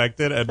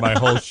expected, and my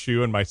whole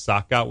shoe and my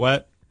sock got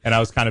wet. And I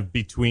was kind of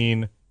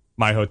between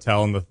my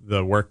hotel and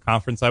the work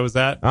conference I was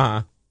at,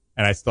 and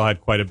I still had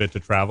quite a bit to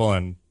travel,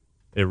 and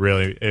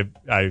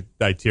I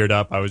teared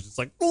up. I was just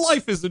like,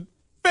 life isn't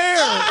fair.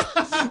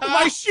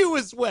 My shoe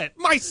is wet.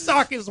 My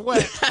sock is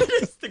wet. That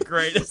is the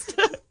greatest.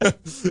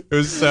 It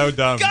was so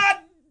dumb. God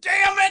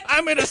damn it!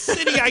 I'm in a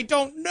city I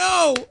don't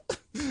know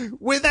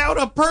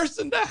without a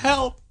person to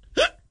help.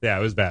 Yeah,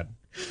 it was bad.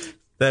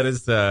 That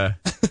is,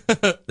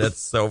 that's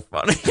so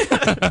funny.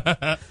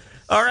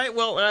 All right,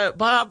 well,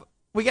 Bob,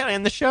 we got to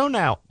end the show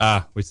now.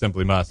 We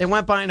simply must. It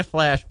went by in a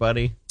flash,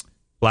 buddy.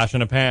 Flash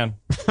in a pan.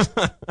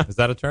 Is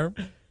that a term?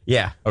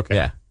 Yeah. Okay.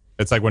 Yeah.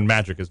 It's like when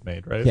magic is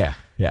made, right? Yeah.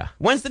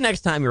 When's the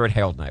next time you're at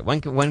Herald Night?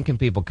 When can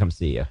people come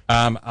see you?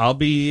 I'll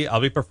be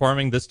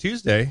performing this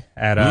Tuesday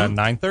at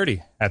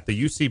 9:30 at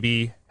the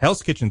UCB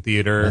Hell's Kitchen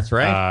Theater. That's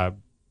right.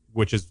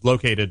 Which is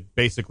located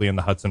basically in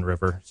the Hudson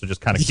River. So just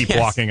kind of keep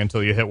walking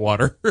until you hit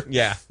water.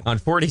 Yeah, on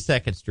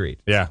 42nd Street.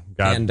 Yeah,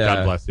 God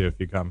bless you if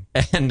you come.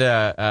 And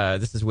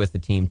this is with the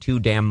team Too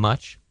Damn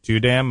Much. Too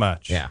Damn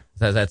Much. Yeah,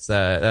 so that's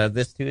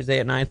this Tuesday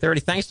at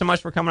 9:30. Thanks so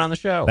much for coming on the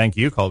show. Thank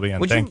you, Colby,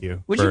 and thank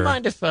you. Would you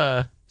mind if...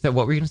 So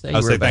what were you going to say?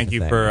 I'll say thank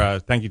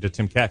you to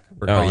Tim Keck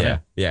for calling in.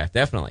 Yeah,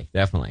 definitely.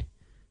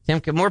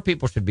 Tim, more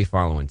people should be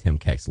following Tim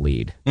Keck's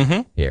lead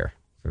here.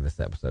 for this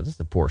episode. This is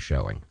a poor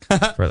showing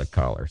for the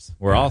callers.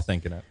 We're all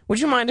thinking it. Would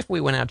you mind if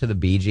we went out to the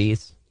Bee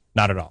Gees?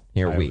 Not at all.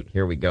 Here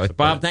we go.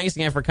 Bob, thanks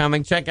again for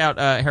coming. Check out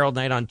Harold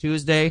Night on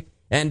Tuesday.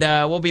 And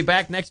we'll be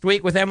back next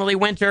week with Emily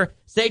Winter.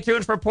 Stay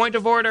tuned for Point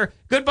of Order.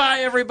 Goodbye,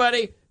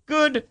 everybody.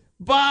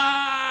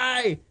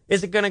 Goodbye.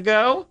 Is it going to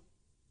go?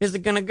 Is it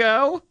going to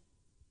go?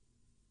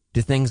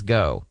 Do things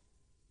go?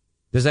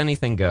 Does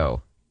anything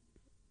go?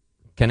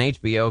 Can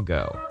HBO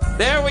go?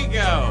 There we go.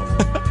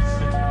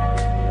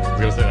 I was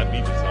going to say that Bee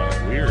Gees song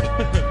is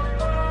weird.